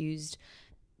confused.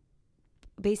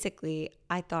 Basically,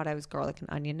 I thought I was garlic and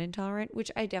onion intolerant,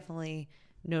 which I definitely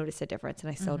notice a difference,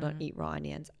 and I still don't eat raw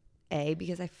onions.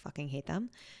 Because I fucking hate them.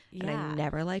 And I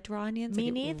never liked raw onions. Me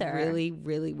neither. It really,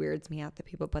 really weirds me out that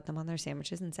people put them on their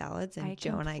sandwiches and salads. And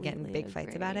Joe and I get in big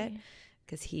fights about it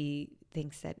because he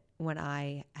thinks that when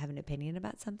I have an opinion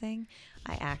about something,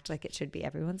 I act like it should be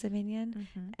everyone's opinion.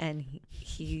 And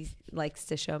he likes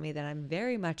to show me that I'm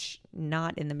very much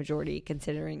not in the majority,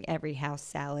 considering every house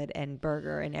salad and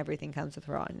burger and everything comes with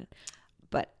raw onion.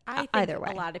 But I think either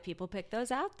way, a lot of people pick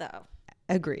those out though.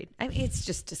 Agreed. I mean, it's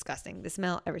just disgusting. The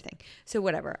smell, everything. So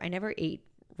whatever. I never ate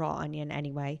raw onion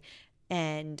anyway.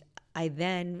 And I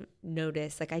then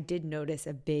noticed, like I did notice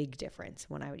a big difference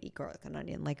when I would eat garlic and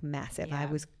onion, like massive. I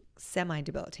was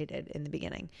semi-debilitated in the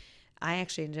beginning. I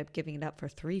actually ended up giving it up for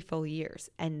 3 full years.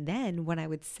 And then when I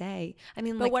would say, I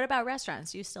mean, but what about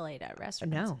restaurants? You still ate at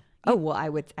restaurants? No. Oh, well,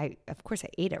 of course I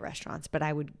ate at restaurants, but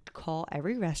I would call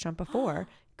every restaurant before,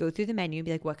 go through the menu and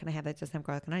be like, what can I have that doesn't have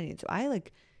garlic and onion? So I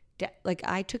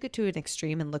I took it to an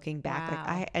extreme, and looking back, like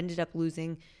I ended up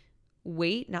losing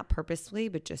weight, not purposely,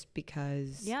 but just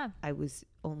because I was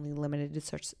only limited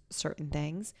to certain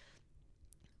things.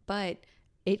 But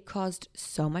it caused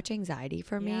so much anxiety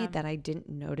for me that I didn't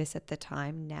notice at the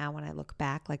time. Now, when I look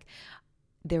back, like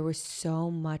there was so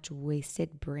much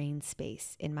wasted brain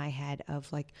space in my head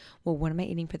of like, well, what am I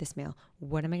eating for this meal?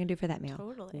 What am I going to do for that meal?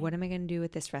 Totally. What am I going to do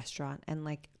at this restaurant? And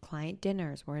like client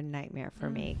dinners were a nightmare for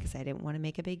me because I didn't want to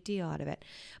make a big deal out of it.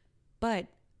 But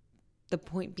the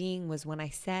point being was when I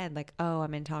said like, oh,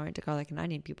 I'm intolerant to garlic and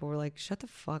onion, people were like, shut the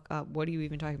fuck up. What are you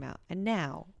even talking about? And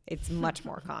now it's much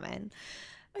more common.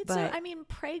 But, so, I mean,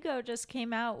 Prego just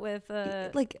came out with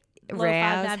a like low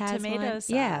FODMAP tomato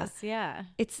sauce. Yeah.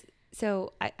 It's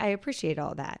so I appreciate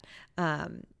all that.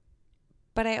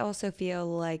 But I also feel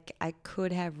like I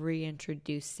could have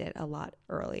reintroduced it a lot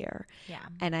earlier. Yeah.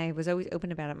 And I was always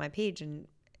open about it on my page. And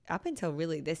up until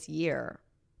really this year,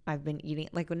 I've been eating,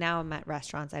 like now I'm at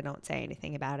restaurants, I don't say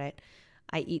anything about it.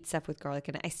 I eat stuff with garlic,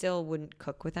 and I still wouldn't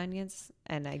cook with onions,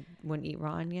 and I wouldn't eat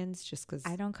raw onions just because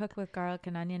I don't cook with garlic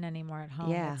and onion anymore at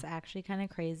home. Yeah. It's actually kind of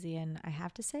crazy, and I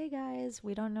have to say, guys,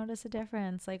 we don't notice a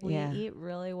difference. Like, we eat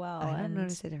really well. I don't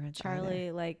notice a difference Charlie,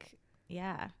 either. like,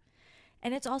 yeah.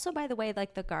 And it's also, by the way,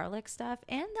 like the garlic stuff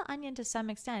and the onion to some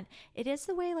extent, it is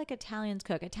the way like Italians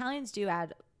cook. Italians do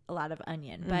add a lot of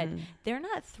onion, but they're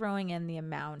not throwing in the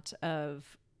amount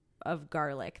of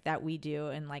garlic that we do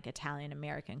in like Italian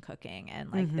American cooking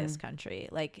and like this country.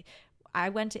 Like I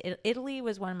went to Italy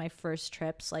was one of my first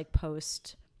trips like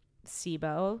post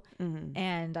SIBO,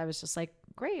 and I was just like,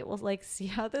 great, we'll like see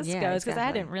how this goes, because I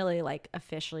hadn't really like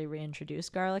officially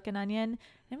reintroduced garlic and onion, and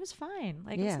it was fine.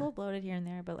 Like it's a little bloated here and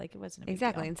there, but like it wasn't a big deal.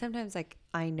 And sometimes like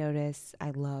I notice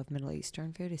I love Middle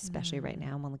Eastern food, especially right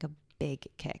now. I'm on like a big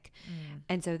kick,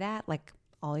 and so that like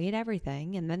I'll eat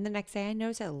everything, and then the next day I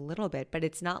notice it a little bit, but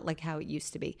it's not like how it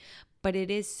used to be. But it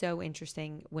is so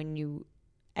interesting when you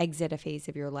exit a phase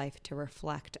of your life to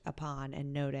reflect upon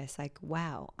and notice like,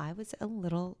 wow, I was a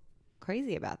little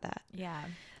crazy about that. Yeah.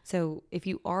 So if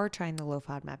you are trying the low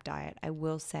FODMAP diet, I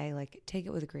will say like take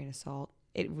it with a grain of salt.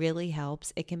 It really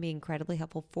helps. It can be incredibly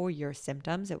helpful for your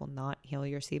symptoms. It will not heal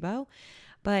your SIBO,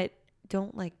 but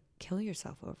don't like kill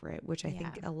yourself over it, which I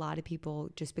think a lot of people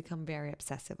just become very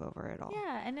obsessive over it all.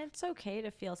 Yeah, and it's okay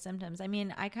to feel symptoms. I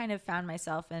mean, I kind of found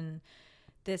myself in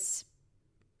this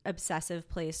obsessive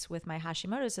place with my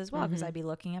Hashimoto's as well, because I'd be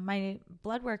looking at my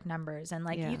blood work numbers, and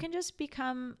like you can just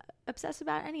become obsessed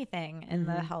about anything in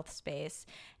the health space.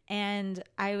 And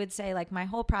I would say like my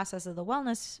whole process of the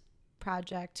wellness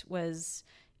project was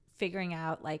figuring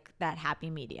out like that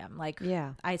happy medium. Like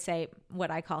I say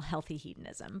what I call healthy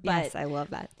hedonism. But yes, I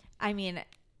love that. I mean,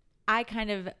 I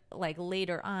kind of like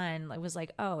later on was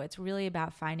like, oh, it's really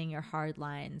about finding your hard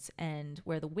lines and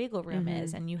where the wiggle room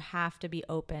is, and you have to be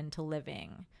open to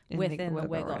living within the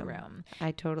wiggle room.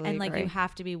 I totally agree. And like you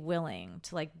have to be willing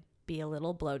to like be a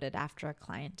little bloated after a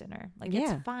client dinner. Like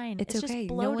it's fine. It's okay. Just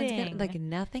bloating. No one's like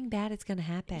nothing bad is gonna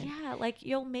happen. Yeah, like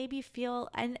you'll maybe feel,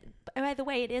 and by the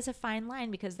way, it is a fine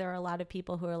line, because there are a lot of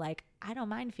people who are like, I don't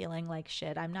mind feeling like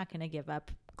shit. I'm not gonna give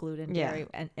up gluten, dairy,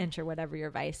 and enter whatever your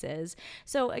vice is.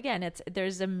 So again,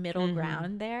 there's a middle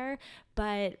ground there,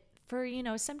 but for, you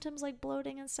know, symptoms like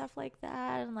bloating and stuff like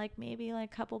that, and like maybe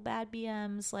like a couple bad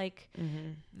BMs, like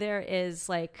there is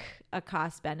like a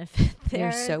cost benefit there.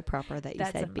 You're so proper that you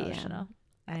said emotional.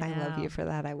 BM. I love you for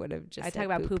that. I would have just I talk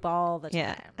about poop all the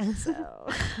time. Yeah. So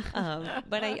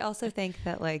but I also think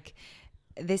that like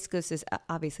this goes to,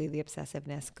 obviously the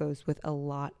obsessiveness goes with a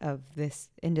lot of this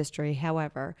industry.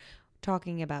 However,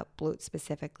 talking about bloat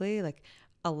specifically, like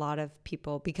a lot of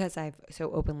people, because I've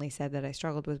so openly said that I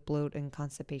struggled with bloat and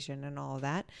constipation and all of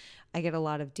that, I get a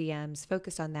lot of DMs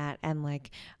focused on that, and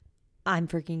like, I'm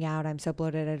freaking out, I'm so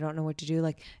bloated, I don't know what to do.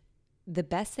 Like the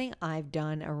best thing I've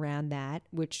done around that,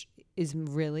 which is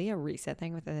really a recent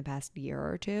thing within the past year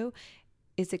or two,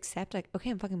 is accept like, okay,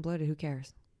 I'm fucking bloated, who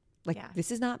cares? Like this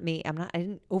is not me. I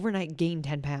didn't overnight gain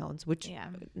 10 pounds, which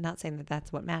not saying that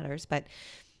that's what matters, but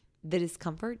the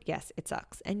discomfort, yes, it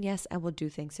sucks. And yes, I will do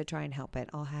things to try and help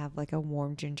it. I'll have like a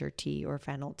warm ginger tea or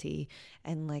fennel tea,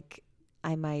 and like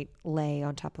I might lay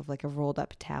on top of like a rolled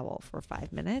up towel for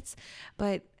 5 minutes,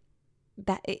 but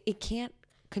that it can't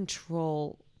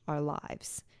control our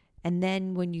lives. And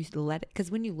then when you let it,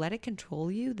 because when you let it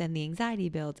control you, then the anxiety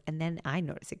builds, and then I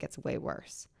notice it gets way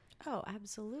worse. Oh,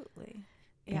 absolutely.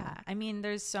 Yeah. I mean,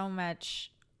 there's so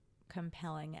much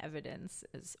compelling evidence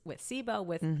with SIBO,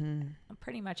 with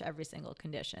pretty much every single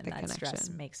condition, that stress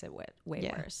makes it way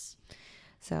worse.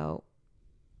 So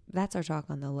that's our talk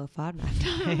on the low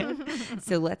FODMAP diet.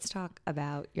 So let's talk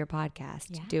about your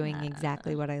podcast, doing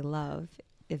exactly what I love,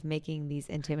 is making these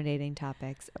intimidating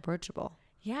topics approachable.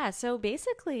 Yeah, so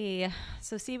basically,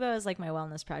 SIBO is like my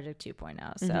wellness project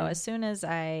 2.0. So as soon as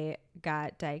I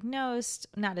got diagnosed,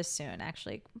 not as soon,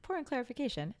 actually, important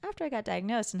clarification, after I got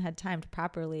diagnosed and had time to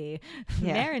properly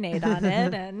marinate on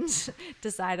it and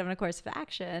decide on a course of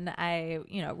action, I,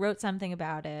 wrote something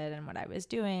about it and what I was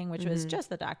doing, which was just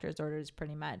the doctor's orders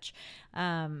pretty much.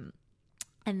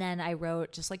 And then I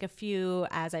wrote just like a few,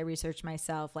 as I researched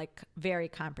myself, like very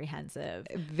comprehensive.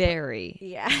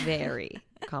 Very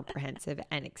comprehensive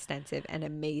and extensive and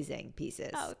amazing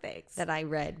pieces. Oh, thanks. That I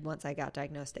read once I got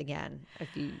diagnosed again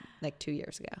 2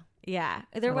 years ago. Yeah.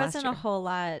 There wasn't a whole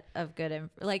lot of good,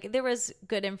 there was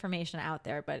good information out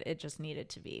there, but it just needed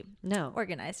to be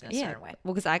organized in a certain way.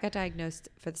 Well, because I got diagnosed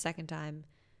for the second time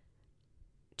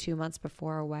 2 months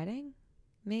before our wedding.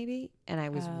 Maybe. And I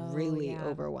was really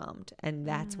overwhelmed. And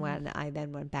that's when I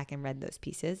then went back and read those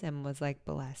pieces and was like,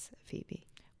 bless Phoebe.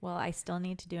 Well, I still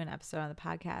need to do an episode on the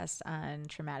podcast on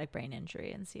traumatic brain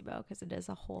injury and SIBO because it is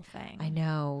a whole thing. I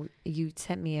know. You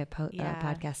sent me a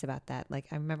podcast about that. Like,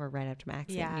 I remember right after my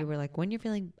accident, you were like, when you're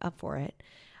feeling up for it.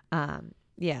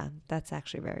 Yeah, that's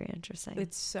actually very interesting.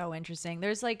 It's so interesting.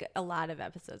 There's like a lot of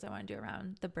episodes I want to do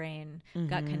around the brain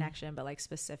gut connection, but like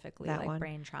specifically that like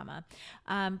brain trauma.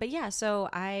 But yeah, so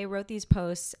I wrote these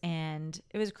posts and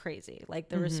it was crazy. Like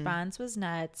the response was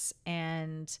nuts.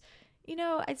 And,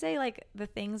 I'd say like the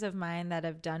things of mine that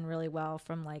have done really well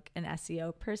from like an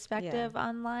SEO perspective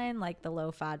online, like the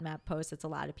low FODMAP post, it's a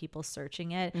lot of people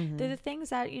searching it. They're the things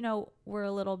that, were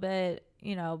a little bit,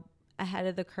 ahead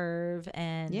of the curve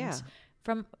and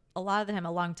from a lot of the time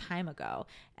a long time ago.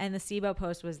 And the SIBO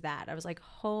post was that. I was like,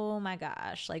 oh my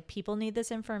gosh, like people need this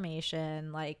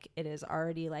information. Like it is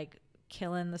already like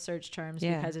killing the search terms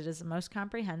because it is the most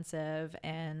comprehensive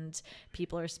and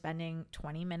people are spending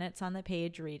 20 minutes on the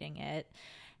page reading it.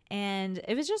 And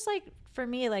it was just like, for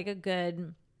me, like a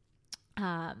good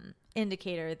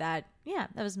indicator that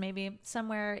that was maybe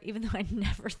somewhere, even though I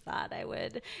never thought I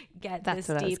would get this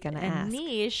deep and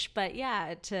niche, but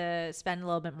to spend a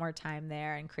little bit more time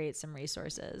there and create some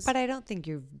resources. But I don't think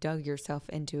you've dug yourself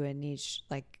into a niche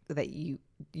like that. You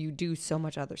do so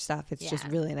much other stuff. It's just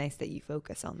really nice that you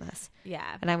focus on this.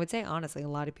 And I would say honestly, a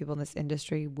lot of people in this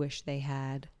industry wish they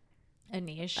had a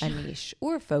niche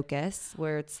or focus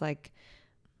where it's like,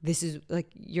 this is like,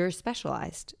 you're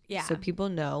specialized. So people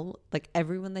know, like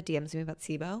everyone that DMs me about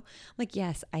SIBO, I'm like,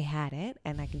 yes, I had it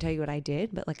and I can tell you what I did,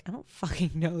 but like, I don't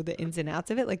fucking know the ins and outs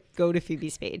of it. Like go to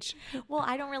Phoebe's page. Well,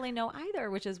 I don't really know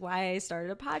either, which is why I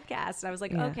started a podcast. I was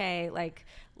like, okay, like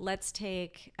let's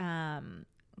take,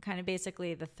 kind of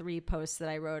basically the 3 posts that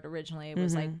I wrote originally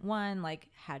was like 1, like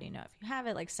how do you know if you have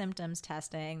it, like symptoms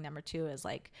testing. Number 2 is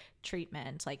like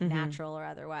treatment, like natural or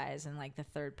otherwise, and like the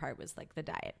third part was like the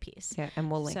diet piece. And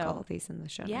we'll link all of these in the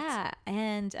show notes.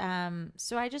 And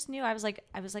so I just knew I was like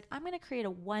I'm gonna create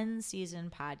a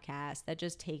 1-season podcast that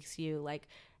just takes you like,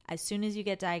 as soon as you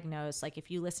get diagnosed, like if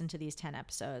you listen to these 10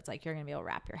 episodes, like you're going to be able to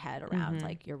wrap your head around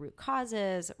like your root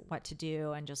causes, what to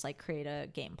do, and just like create a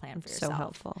game plan for yourself. So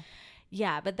helpful.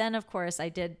 Yeah, but then of course I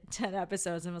did 10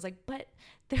 episodes and was like, but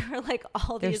there are like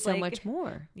all there's these so like, much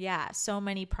more. Yeah, so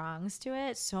many prongs to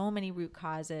it, so many root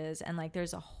causes, and like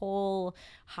there's a whole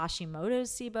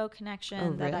Hashimoto's SIBO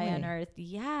connection that I unearthed.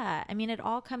 Yeah, I mean it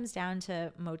all comes down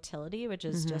to motility, which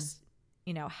is just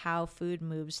how food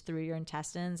moves through your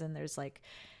intestines, and there's like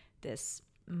this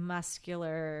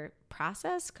muscular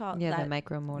process called the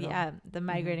micromotor. The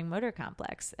migrating motor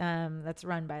complex that's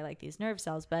run by like these nerve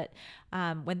cells. But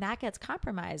when that gets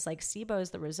compromised, like SIBO is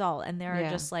the result, and there are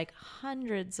just like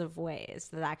hundreds of ways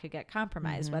that could get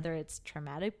compromised, whether it's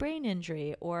traumatic brain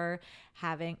injury or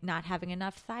not having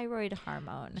enough thyroid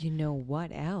hormone. You know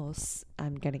what else?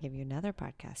 I'm gonna give you another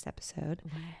podcast episode.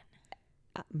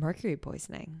 Mercury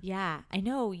poisoning. Yeah, I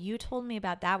know. You told me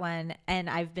about that one, and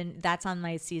that's on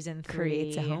my season 3.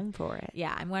 Creates a home for it.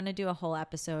 Yeah, I'm going to do a whole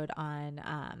episode on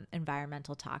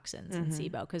environmental toxins and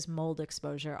SIBO, because mold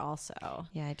exposure also.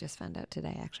 Yeah, I just found out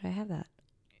today. Actually, I have that.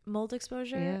 Mold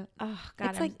exposure? Yeah. Oh,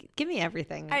 God. It's like, give me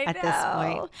everything I at know. this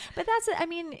point. But that's it. I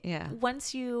mean,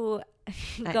 once you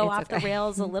go off the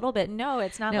rails a little bit,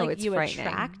 it's not like you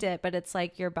attract it, but it's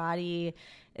like your body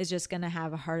is just going to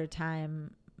have a harder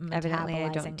time. Evidently, I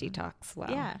don't detox well.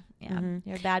 Yeah.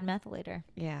 You're a bad methylator.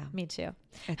 Yeah, me too.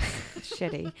 It's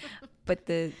shitty. But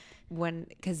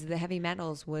because the heavy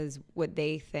metals was what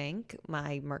they think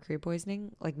my mercury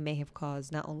poisoning like may have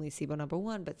caused not only SIBO number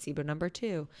 1 but SIBO number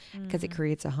 2 because it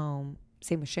creates a home.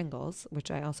 Same with shingles, which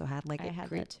I also had. Like I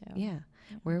had that too. Yeah.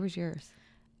 Where was yours?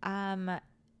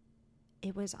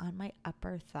 It was on my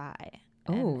upper thigh.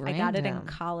 Oh, I got it in random.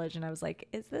 college, and I was like,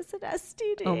 is this an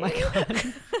STD? Oh my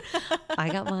God. I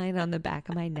got mine on the back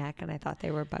of my neck, and I thought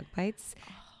they were bug bites.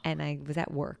 And I was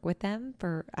at work with them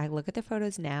I look at the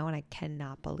photos now, and I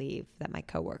cannot believe that my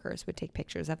coworkers would take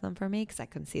pictures of them for me because I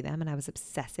couldn't see them. And I was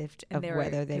obsessive of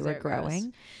whether they were growing.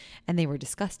 Gross. And they were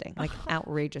disgusting, like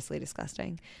outrageously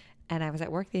disgusting. And I was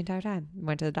at work the entire time.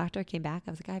 Went to the doctor, came back. I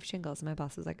was like, I have shingles. And my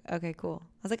boss was like, okay, cool.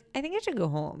 I was like, I think I should go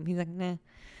home. He's like, nah.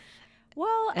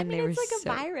 Well, And I mean, it's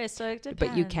like a virus, so it depends.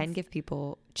 But you can give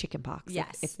people chickenpox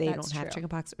Yes, if they that's don't have true.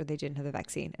 chickenpox or they didn't have the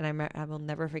vaccine. And I will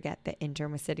never forget the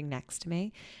intern was sitting next to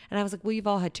me, and I was like, "Well, you've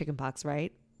all had chickenpox,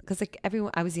 right?" Because like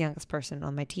everyone, I was the youngest person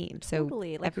on my team, so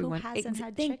Totally. Like, who everyone hasn't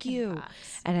had thank you.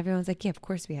 chickenpox? And everyone's like, "Yeah, of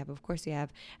course we have, of course we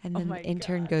have." And then my the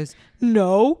intern God. goes,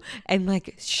 "No," and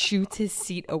like shoots his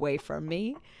seat away from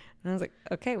me. And I was like,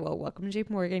 okay, well, welcome to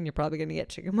JP Morgan. You're probably going to get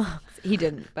chickenpox. He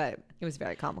didn't, but it was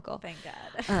very comical. Thank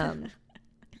God.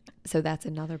 So that's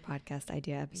another podcast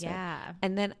idea episode. Yeah.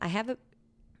 And then I have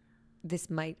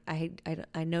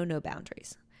I know no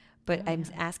boundaries, but I'm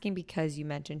asking because you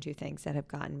mentioned two things that have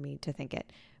gotten me to think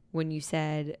it. When you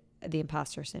said the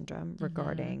imposter syndrome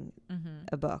regarding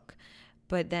a book,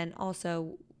 but then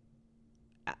also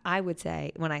I would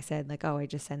say when I said like, oh, I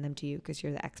just send them to you because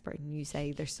you're the expert, and you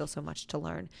say there's still so much to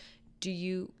learn.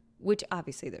 Which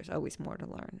obviously there's always more to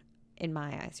learn. In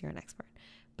my eyes, you're an expert.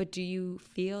 But do you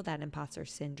feel that imposter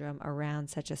syndrome around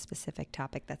such a specific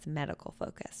topic that's medical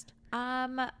focused?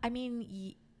 I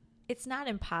mean, it's not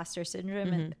imposter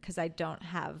syndrome because I don't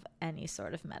have any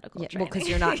sort of medical training. Well, because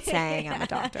you're not saying I'm a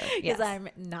doctor. Because Yes. I'm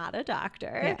not a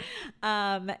doctor.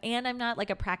 Yeah. And I'm not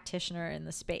like a practitioner in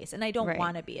the space. And I don't Right.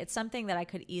 want to be. It's something that I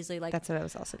could easily like. That's what I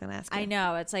was also going to ask you. I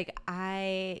know. It's like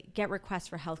I get requests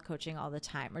for health coaching all the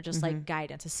time or just like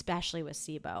guidance, especially with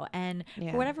SIBO. And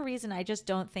for whatever reason, I just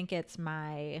don't think it's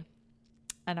I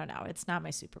don't know. It's not my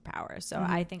superpower. So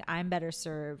I think I'm better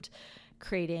served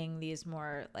creating these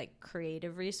more like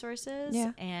creative resources.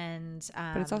 Yeah. And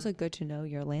But it's also good to know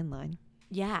your landline.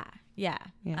 Yeah. Yeah.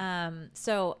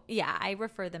 So yeah, I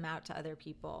refer them out to other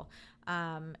people.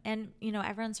 And you know,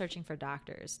 everyone's searching for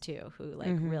doctors too, who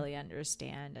like really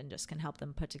understand and just can help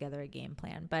them put together a game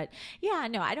plan. But yeah,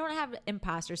 no, I don't have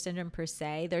imposter syndrome per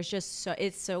se. There's just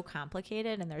it's so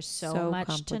complicated and there's so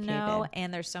much to know.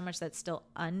 And there's so much that's still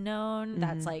unknown.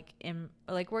 That's like,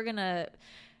 we're going to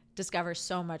discover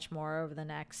so much more over the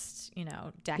next,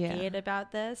 decade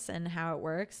about this and how it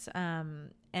works.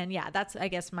 And yeah, that's, I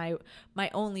guess, my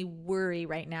only worry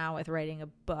right now with writing a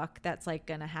book that's like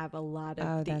going to have a lot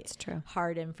of that's true.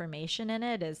 hard information in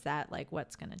it is that like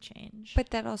what's going to change. But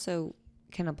that also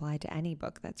can apply to any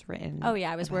book that's written. Oh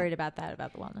yeah, I was worried about that,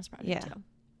 about the Wellness Project too.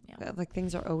 Yeah. Like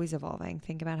things are always evolving.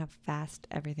 Think about how fast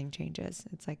everything changes.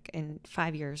 It's like in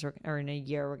 5 years or in a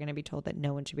year, we're going to be told that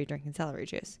no one should be drinking celery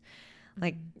juice.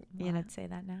 Like, I'd say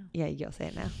that now. Yeah, you'll say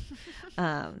it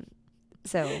now.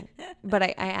 So, but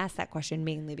I asked that question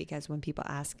mainly because when people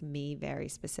ask me very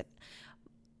specific,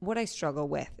 what I struggle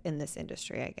with in this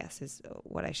industry, I guess, is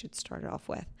what I should start it off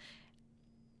with.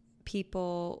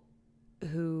 People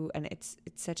who, and it's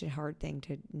such a hard thing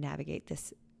to navigate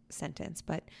this sentence,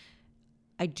 but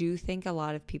I do think a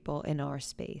lot of people in our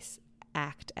space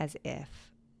act as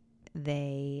if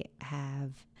they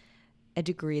have a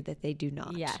degree that they do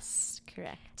not. Yes,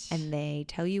 correct. And they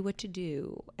tell you what to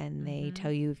do, and they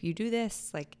tell you if you do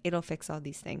this, like it'll fix all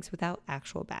these things without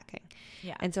actual backing.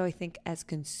 Yeah. And so I think as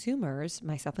consumers,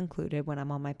 myself included, when I'm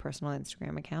on my personal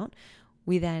Instagram account,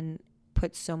 we then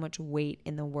put so much weight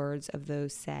in the words of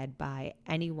those said by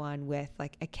anyone with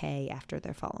like a K after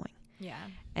their following. Yeah.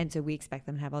 And so we expect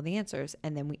them to have all the answers,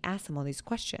 and then we ask them all these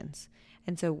questions.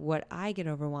 And so what I get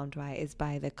overwhelmed by is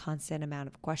by the constant amount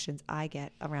of questions I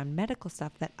get around medical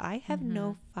stuff that I have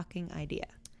no fucking idea.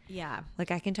 Yeah. Like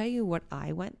I can tell you what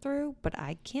I went through, but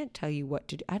I can't tell you what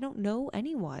to do. I don't know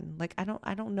anyone. Like I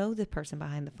don't know the person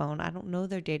behind the phone. I don't know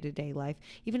their day-to-day life.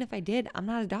 Even if I did, I'm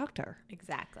not a doctor.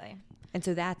 Exactly. And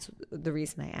so that's the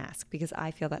reason I ask, because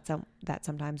I feel that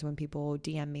sometimes when people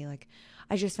DM me like,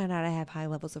 I just found out I have high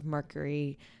levels of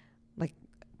mercury, like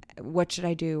what should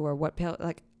I do, or what pill,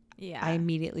 like I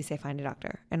immediately say find a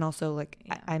doctor. And also like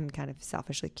I'm kind of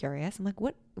selfishly curious. I'm like,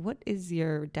 what is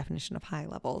your definition of high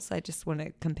levels? I just want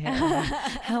to compare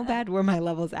how bad were my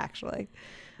levels actually.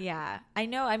 Yeah, I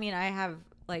know. I mean, I have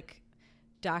like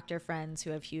doctor friends who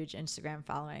have huge Instagram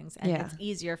followings, and it's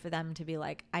easier for them to be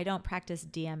like, I don't practice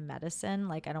DM medicine,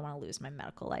 like I don't want to lose my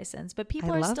medical license, but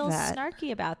people are still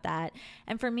snarky about that.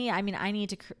 And for me, I mean, I need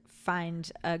to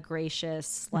find a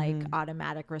gracious like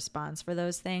automatic response for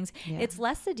those things. It's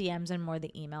less the DMs and more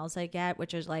the emails I get,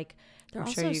 which is like they're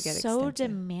also so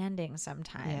demanding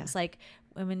sometimes. Like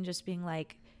women just being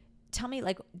like, tell me,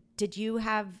 like, did you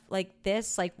have like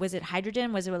this? Like, was it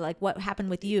hydrogen? Was it like, what happened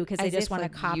with you? Because they just want to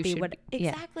copy what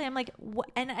exactly. I'm like, what?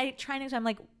 And I try to, I'm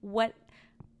like, what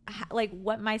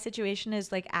my situation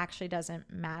is like actually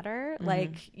doesn't matter.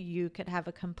 Like, you could have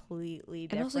a completely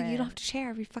different. And also, you don't have to share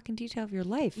every fucking detail of your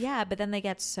life. Yeah, but then they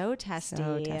get so testy.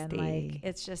 And like,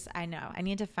 it's just, I know I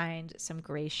need to find some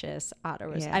gracious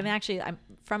autoresponder. I'm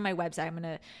from my website. I'm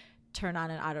gonna turn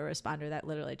on an autoresponder that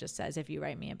literally just says, if you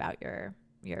write me about your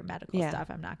medical stuff,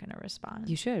 I'm not going to respond.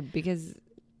 You should, because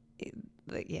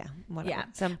whatever. Yeah.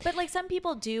 But like, some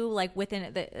people do, like, within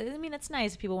it, I mean, it's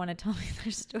nice if people want to tell me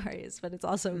their stories, but it's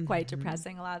also quite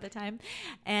depressing a lot of the time.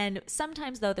 And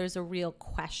sometimes, though, there's a real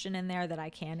question in there that I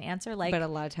can answer. Like, but a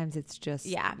lot of times it's just,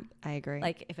 I agree.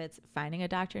 Like, if it's finding a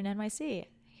doctor in NYC,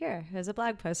 here's a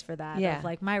blog post for that. Yeah. Of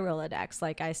like my Rolodex.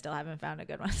 Like, I still haven't found a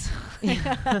good one. So.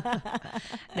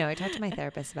 No, I talk to my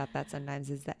therapist about that sometimes,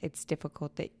 is that it's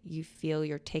difficult that you feel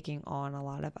you're taking on a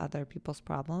lot of other people's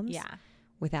problems. Yeah.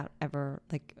 Without ever,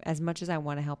 like, as much as I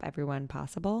want to help everyone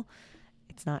possible,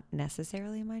 it's not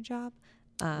necessarily my job.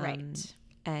 Right.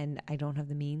 And I don't have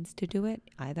the means to do it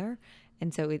either.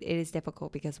 And so it is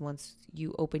difficult, because once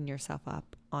you open yourself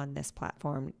up on this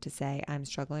platform to say, I'm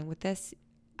struggling with this,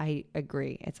 I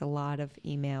agree. It's a lot of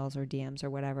emails or DMs or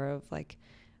whatever of like,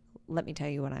 let me tell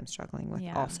you what I'm struggling with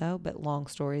also, but long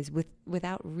stories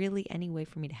without really any way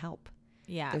for me to help.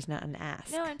 Yeah. There's not an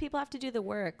ask. No, and people have to do the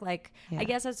work. Like, I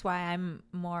guess that's why I'm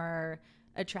more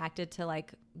attracted to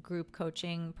like group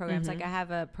coaching programs. Like, I have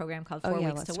a program called 4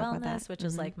 Weeks to Wellness, which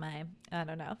is like my, I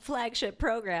don't know, flagship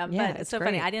program. Yeah, but it's so great.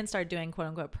 funny. I didn't start doing quote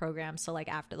unquote programs till like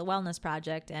after the Wellness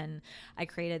Project. And I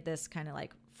created this kind of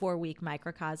like 4-week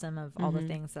microcosm of all the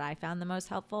things that I found the most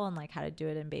helpful and like how to do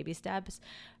it in baby steps.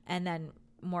 And then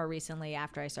more recently,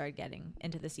 after I started getting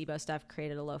into the SIBO stuff,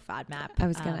 created a low FODMAP. I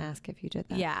was going to ask if you did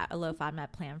that. Yeah, a low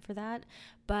FODMAP plan for that.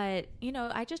 But, you know,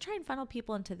 I just try and funnel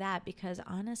people into that, because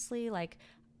honestly, like,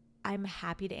 I'm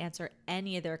happy to answer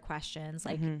any of their questions,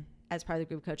 like, as part of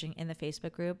the group coaching in the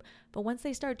Facebook group. But once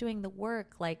they start doing the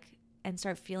work, like, and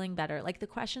start feeling better, like, the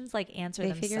questions like answer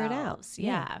themselves. They figure it out.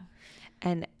 Yeah.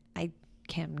 And I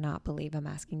cannot believe I'm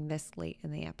asking this late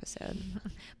in the episode,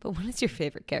 but what is your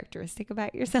favorite characteristic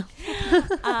about yourself?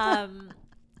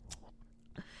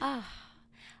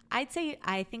 I'd say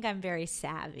I think I'm very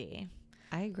savvy.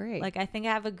 I agree. Like, I think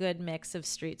I have a good mix of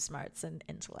street smarts and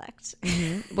intellect.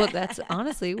 Well, that's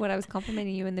honestly what I was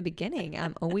complimenting you in the beginning.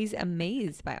 I'm always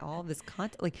amazed by all of this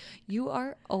content. Like, you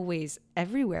are always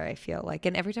everywhere, I feel like.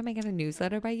 And every time I get a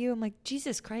newsletter by you, I'm like,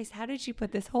 Jesus Christ, how did you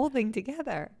put this whole thing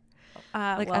together?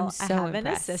 Like, well, I'm so I have impressed.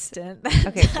 An assistant that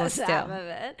okay, well, does still. half of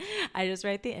it. I just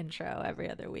write the intro every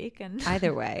other week. And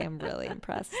either way, I'm really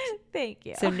impressed. Thank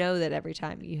you. So know that every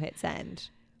time you hit send,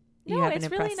 you no, have it's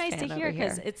an really impressed nice to fan hear, over here.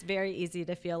 because it's very easy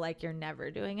to feel like you're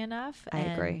never doing enough. I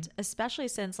agree. Especially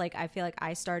since, like, I feel like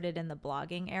I started in the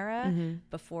blogging era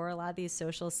before a lot of these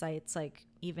social sites like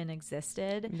even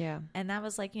existed. Yeah. And that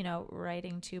was like, you know,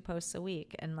 writing 2 posts a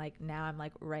week. And like now I'm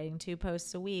like writing 2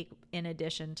 posts a week in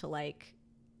addition to like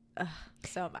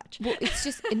so much. Well, it's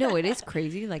just, no, it is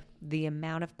crazy. Like, the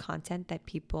amount of content that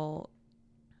people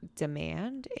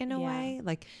demand in a way,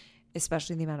 like,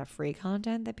 especially the amount of free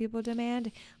content that people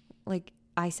demand. Like,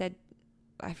 I said,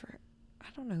 I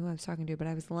don't know who I was talking to, but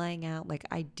I was laying out like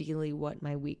ideally what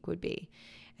my week would be.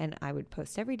 And I would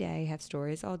post every day, have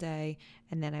stories all day.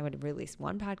 And then I would release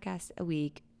 1 podcast a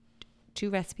week, 2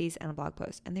 recipes, and a blog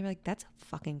post. And they were like, that's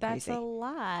fucking crazy. That's a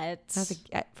lot. And I was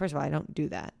like, first of all, I don't do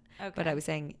that. Okay. But I was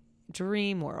saying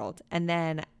dream world. And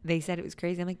then they said it was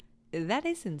crazy. I'm like, that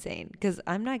is insane, because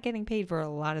I'm not getting paid for a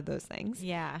lot of those things.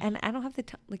 Yeah. And I don't have the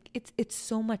time. Like, it's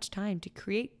so much time to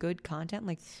create good content.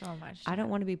 Like, so much time. I don't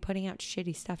want to be putting out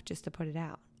shitty stuff just to put it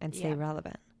out and stay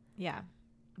relevant. Yeah.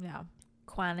 Yeah.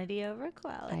 Quantity over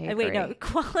quality. I Wait, agree. no,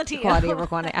 quality over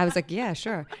quantity. I was like, yeah,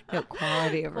 sure. No,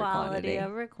 quality over quantity. Quality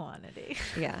over quantity.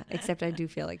 Yeah, except I do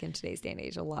feel like in today's day and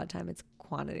age, a lot of time it's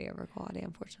quantity over quality,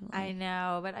 unfortunately. I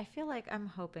know, but I feel like I'm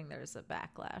hoping there's a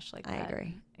backlash like that. I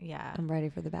agree. Yeah. I'm ready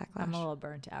for the backlash. I'm a little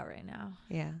burnt out right now.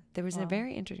 Yeah. There was a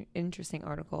very interesting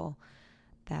article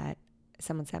that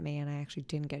someone sent me, and I actually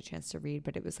didn't get a chance to read,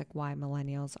 but it was like why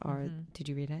millennials are. Did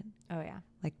you read it? Oh yeah,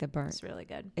 like the burnt. It's really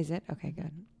good. Is it okay?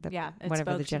 Good.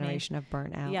 Whatever the generation of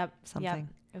burnt out. Yep. Something.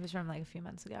 It was from like a few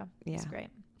months ago. Yeah. It's great.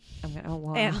 I'm gonna. Oh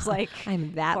well. And it's like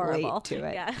I'm that horrible. late to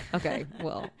it. Yeah. Okay.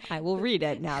 Well, I will read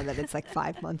it now that it's like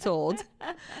 5 months old,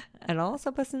 and I'll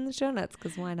also post in the show notes,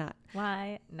 because why not?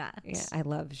 Why not? Yeah, I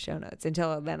love show notes.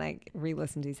 Until then, I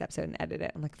re-listen to this episode and edit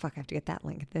it. I'm like, fuck, I have to get that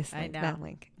link, this link, that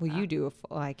link. Well, you do.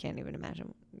 I can't even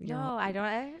imagine No, I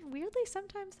don't. Weirdly,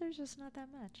 sometimes there's just not that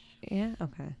much. Yeah.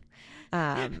 Okay.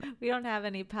 We don't have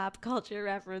any pop culture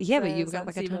references. Yeah, but you've got on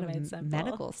like a SIBO ton Made of Simple.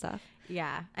 medical stuff.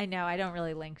 Yeah, I know. I don't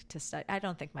really link to study. I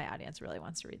don't think my audience really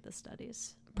wants to read the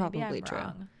studies. Probably Maybe I'm true.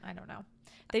 Wrong. I don't know.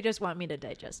 They just want me to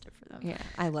digest it for them. Yeah,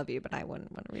 I love you, but I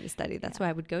wouldn't want to read a study. That's why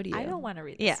I would go to you. I don't want to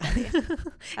read the Yeah. study.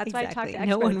 That's why I talk to experts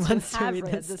No one wants who to have read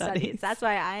read the the studies. studies. That's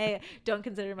why I don't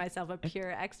consider myself a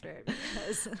pure expert,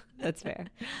 because That's fair.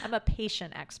 I'm a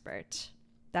patient expert.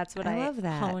 That's what I I love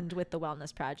that. honed with the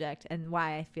Wellness Project, and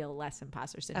why I feel less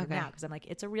imposter syndrome now, because I'm like,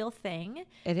 it's a real thing.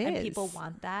 It and is. people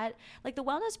want that. Like the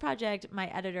Wellness Project, my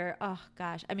editor, oh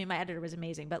gosh, I mean, my editor was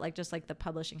amazing, but like just like the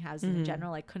publishing houses in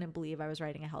general, I couldn't believe I was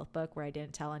writing a health book where I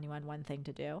didn't tell anyone one thing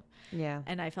to do. Yeah.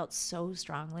 And I felt so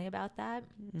strongly about that.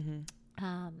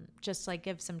 Just like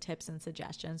give some tips and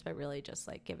suggestions, but really just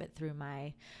like give it through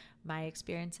my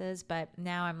experiences. But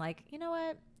now I'm like, you know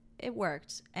what? It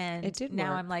worked. And It did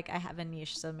now work. I'm like, I have a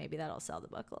niche, so maybe that'll sell the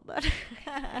book a little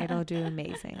bit. It'll do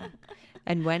amazing.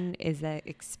 And when is that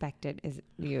expected?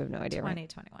 You have no idea, right?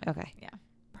 2021. Okay. Yeah.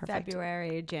 Perfect.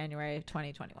 February, January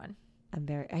 2021.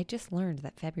 I just learned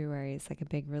that February is like a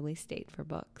big release date for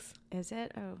books. Is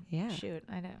it? Oh, Yeah. shoot.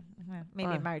 I know. Well,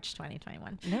 maybe March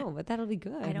 2021. No, but that'll be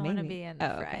good. I don't want to maybe. be in the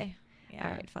fray. Okay. Yeah.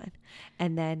 All right, fine.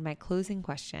 And then my closing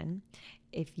question,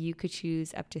 if you could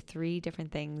choose up to 3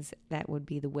 different things that would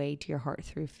be the way to your heart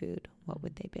through food, what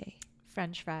would they be?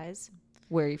 French fries.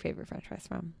 Where are your favorite French fries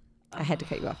from? I had to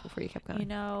cut you off before you kept going. You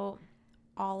know,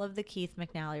 all of the Keith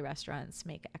McNally restaurants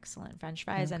make excellent French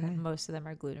fries, Okay. and most of them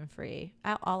are gluten-free.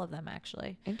 All of them,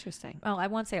 actually. Interesting. Well, I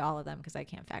won't say all of them because I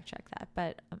can't fact check that,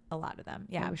 but a lot of them.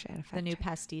 Yeah. I wish I had a fact The new check.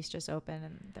 pastis just opened,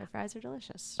 and their fries are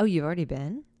delicious. Oh, you've already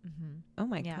been? Mm-hmm. Oh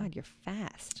my Yeah. God, you're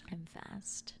fast. I'm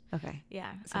fast. Okay.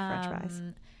 Yeah. So French fries.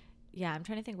 Yeah, I'm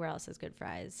trying to think where else is good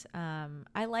fries.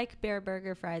 I like Bear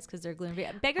Burger fries because they're gluten free.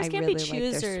 Beggars I can't really be like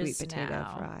choosers their sweet potato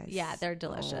now. fries. Yeah, they're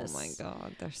delicious. Oh my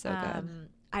God, they're so good.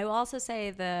 I will also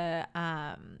say the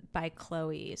by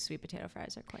Chloe sweet potato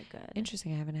fries are quite good.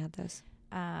 Interesting. I haven't had those.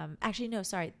 Actually, no,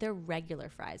 sorry. Their regular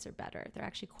fries are better. They're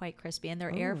actually quite crispy, and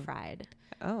they're air fried.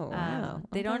 Oh, wow.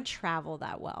 They Okay. don't travel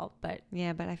that well, but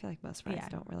Yeah, but I feel like most fries Yeah,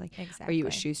 don't really. exactly. Are you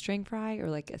a shoestring fry or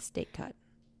like a steak cut?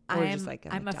 Or just like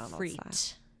a I'm a McDonald's freak.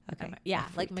 style? Okay. Yeah,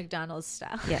 a like freak. McDonald's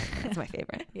style. Yeah, that's my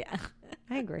favorite. Yeah.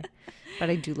 I agree. But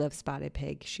I do love spotted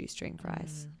pig shoestring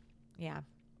fries. Yeah.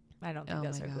 I don't think Oh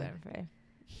those my are God. gluten free.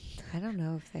 I don't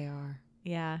know if they are.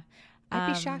 Yeah.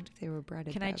 I'd be shocked if they were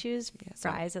breaded. Can I though. choose Yeah,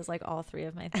 sorry. fries as like all 3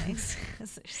 of my things?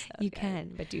 'Cause they're so You good.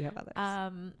 can, but do you have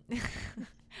others?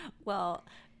 Well,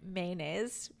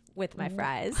 mayonnaise with my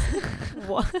fries.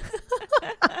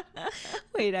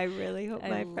 Wait, I really hope I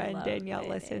my friend love Danielle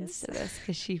listens to this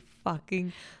because she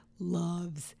fucking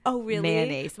loves Oh, really?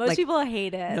 mayonnaise. Most Like, people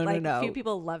hate it. no, like, no. few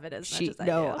people love it as much as I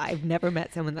no, do. I've never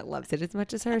met someone that loves it as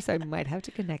much as her, so I might have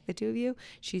to connect the two of you.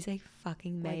 She's a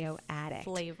fucking Like, mayo addict.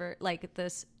 Flavor, like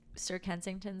this Sir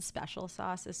Kensington special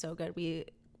sauce is so good. We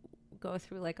go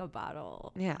through like a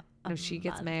bottle. Yeah. No, a she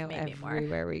gets month, mayo maybe more.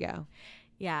 everywhere we go.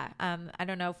 Yeah. I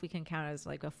don't know if we can count as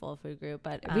like a full food group,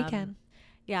 but We can.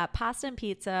 Yeah, pasta and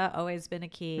pizza always been a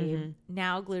key. Mm-hmm.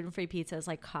 Now gluten-free pizza is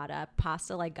like caught up.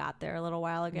 Pasta like got there a little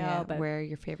while ago, Yeah, but where are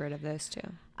your favorite of those two?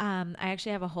 I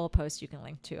actually have a whole post you can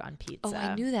link to on pizza. Oh,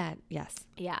 I knew that. Yes.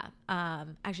 Yeah.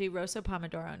 Actually, Rosso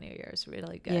Pomodoro New Year's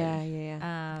really good.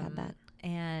 Yeah. I've had that.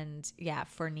 And yeah,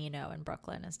 Fornino in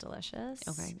Brooklyn is delicious.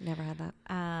 Okay, never had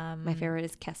that. My favorite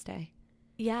is Keste.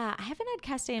 Yeah, I haven't had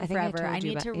Keste in I think I forever. I told you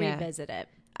need to about- yeah. revisit it.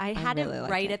 I had it really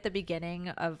like right it. at the beginning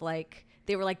of like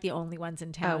they were like the only ones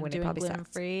in town when it doing probably gluten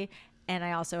free, and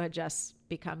I also had just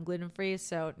become gluten free.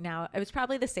 So now it was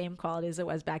probably the same quality as it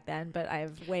was back then, but I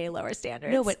have way lower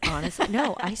standards. No, but honestly,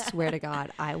 no, I swear to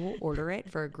God, I will order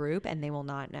it for a group and they will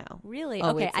not know. Really? Oh,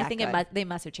 Okay, it's I that think good. they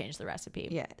must have changed the recipe.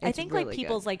 Yeah, I it's think really like good.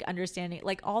 people's like understanding,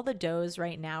 like all the doughs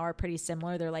right now are pretty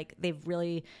similar. They're like they've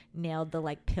really nailed the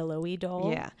like pillowy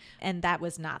dough. Yeah. and that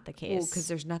was not the case. Well, because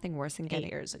there's nothing worse than getting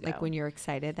years ago. like when you're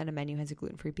excited that a menu has a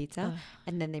gluten-free pizza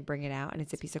and then they bring it out and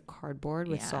it's a piece of cardboard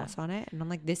with Yeah. sauce on it, and I'm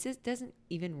like, this doesn't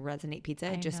even resonate pizza.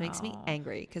 It just makes me know.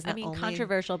 angry because I mean,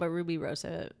 controversial, but Ruby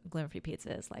Rosa gluten-free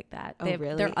pizza is like that. Oh, Their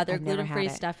really? other I've never gluten-free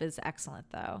had it. stuff is excellent,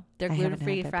 though. Their I haven't had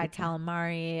gluten-free that fried pizza.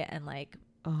 calamari and like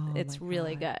Oh, it's my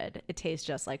really God. good. It tastes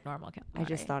just like normal calamari. I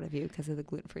just thought of you because of the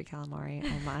gluten-free calamari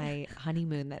on my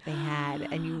honeymoon that they had,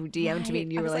 and you DM'd me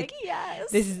and you I were was like,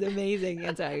 yes, "This is amazing,"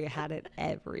 and so I had it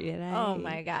every day. Oh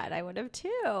my God, I would have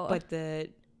too. But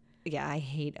I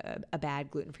hate a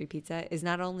bad gluten-free pizza. Is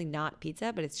not only not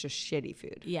pizza, but it's just shitty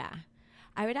food. yeah.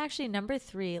 I would actually, number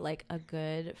 3, like a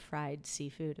good fried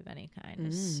seafood of any kind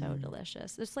is so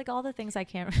delicious. It's like all the things I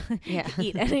can't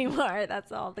eat anymore.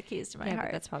 That's all the keys to my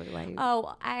heart. That's probably why.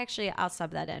 I'll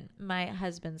sub that in. My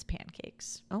husband's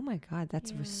pancakes. Oh my God,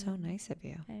 that's so nice of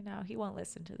you. I know he won't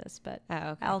listen to this, but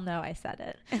okay. I'll know I said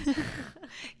it.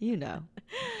 You know.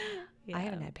 Yeah. I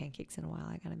haven't had pancakes in a while.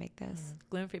 I gotta make this.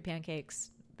 Gluten-free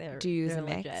pancakes. Do you use a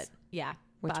mix? Legit. Yeah.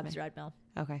 Which Bob's mix? Red Mill.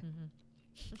 Okay.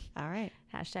 All right.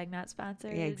 Hashtag not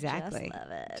sponsored. Yeah, exactly. Just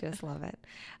love it. Just love it.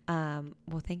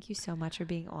 Well, thank you so much for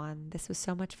being on. This was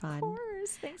so much fun. Of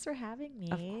course. Thanks for having me.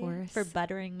 Of course. For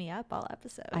buttering me up all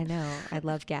episode. I know. I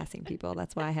love gassing people.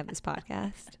 That's why I have this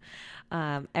podcast.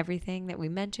 Everything that we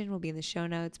mentioned will be in the show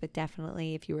notes, but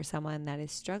definitely if you are someone that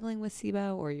is struggling with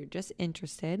SIBO or you're just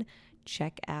interested,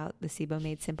 check out the SIBO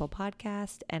Made Simple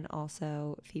podcast and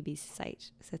also Phoebe's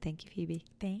site. So thank you, Phoebe.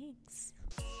 Thanks.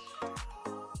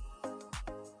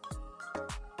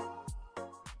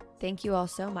 Thank you all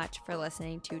so much for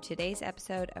listening to today's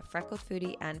episode of Freckled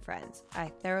Foodie and Friends. I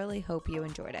thoroughly hope you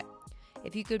enjoyed it.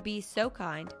 If you could be so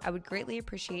kind, I would greatly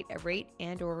appreciate a rate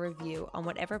and or review on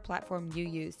whatever platform you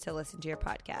use to listen to your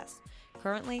podcast.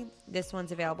 Currently, this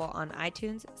one's available on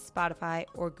iTunes, Spotify,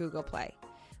 or Google Play.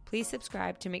 Please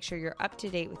subscribe to make sure you're up to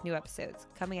date with new episodes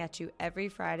coming at you every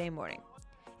Friday morning.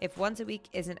 If once a week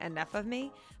isn't enough of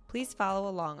me, please follow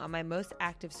along on my most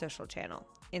active social channel,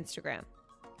 Instagram.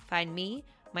 Find me,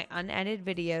 my unedited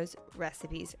videos,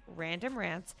 recipes, random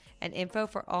rants, and info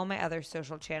for all my other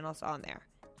social channels on there,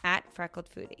 @Freckled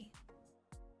Foodie.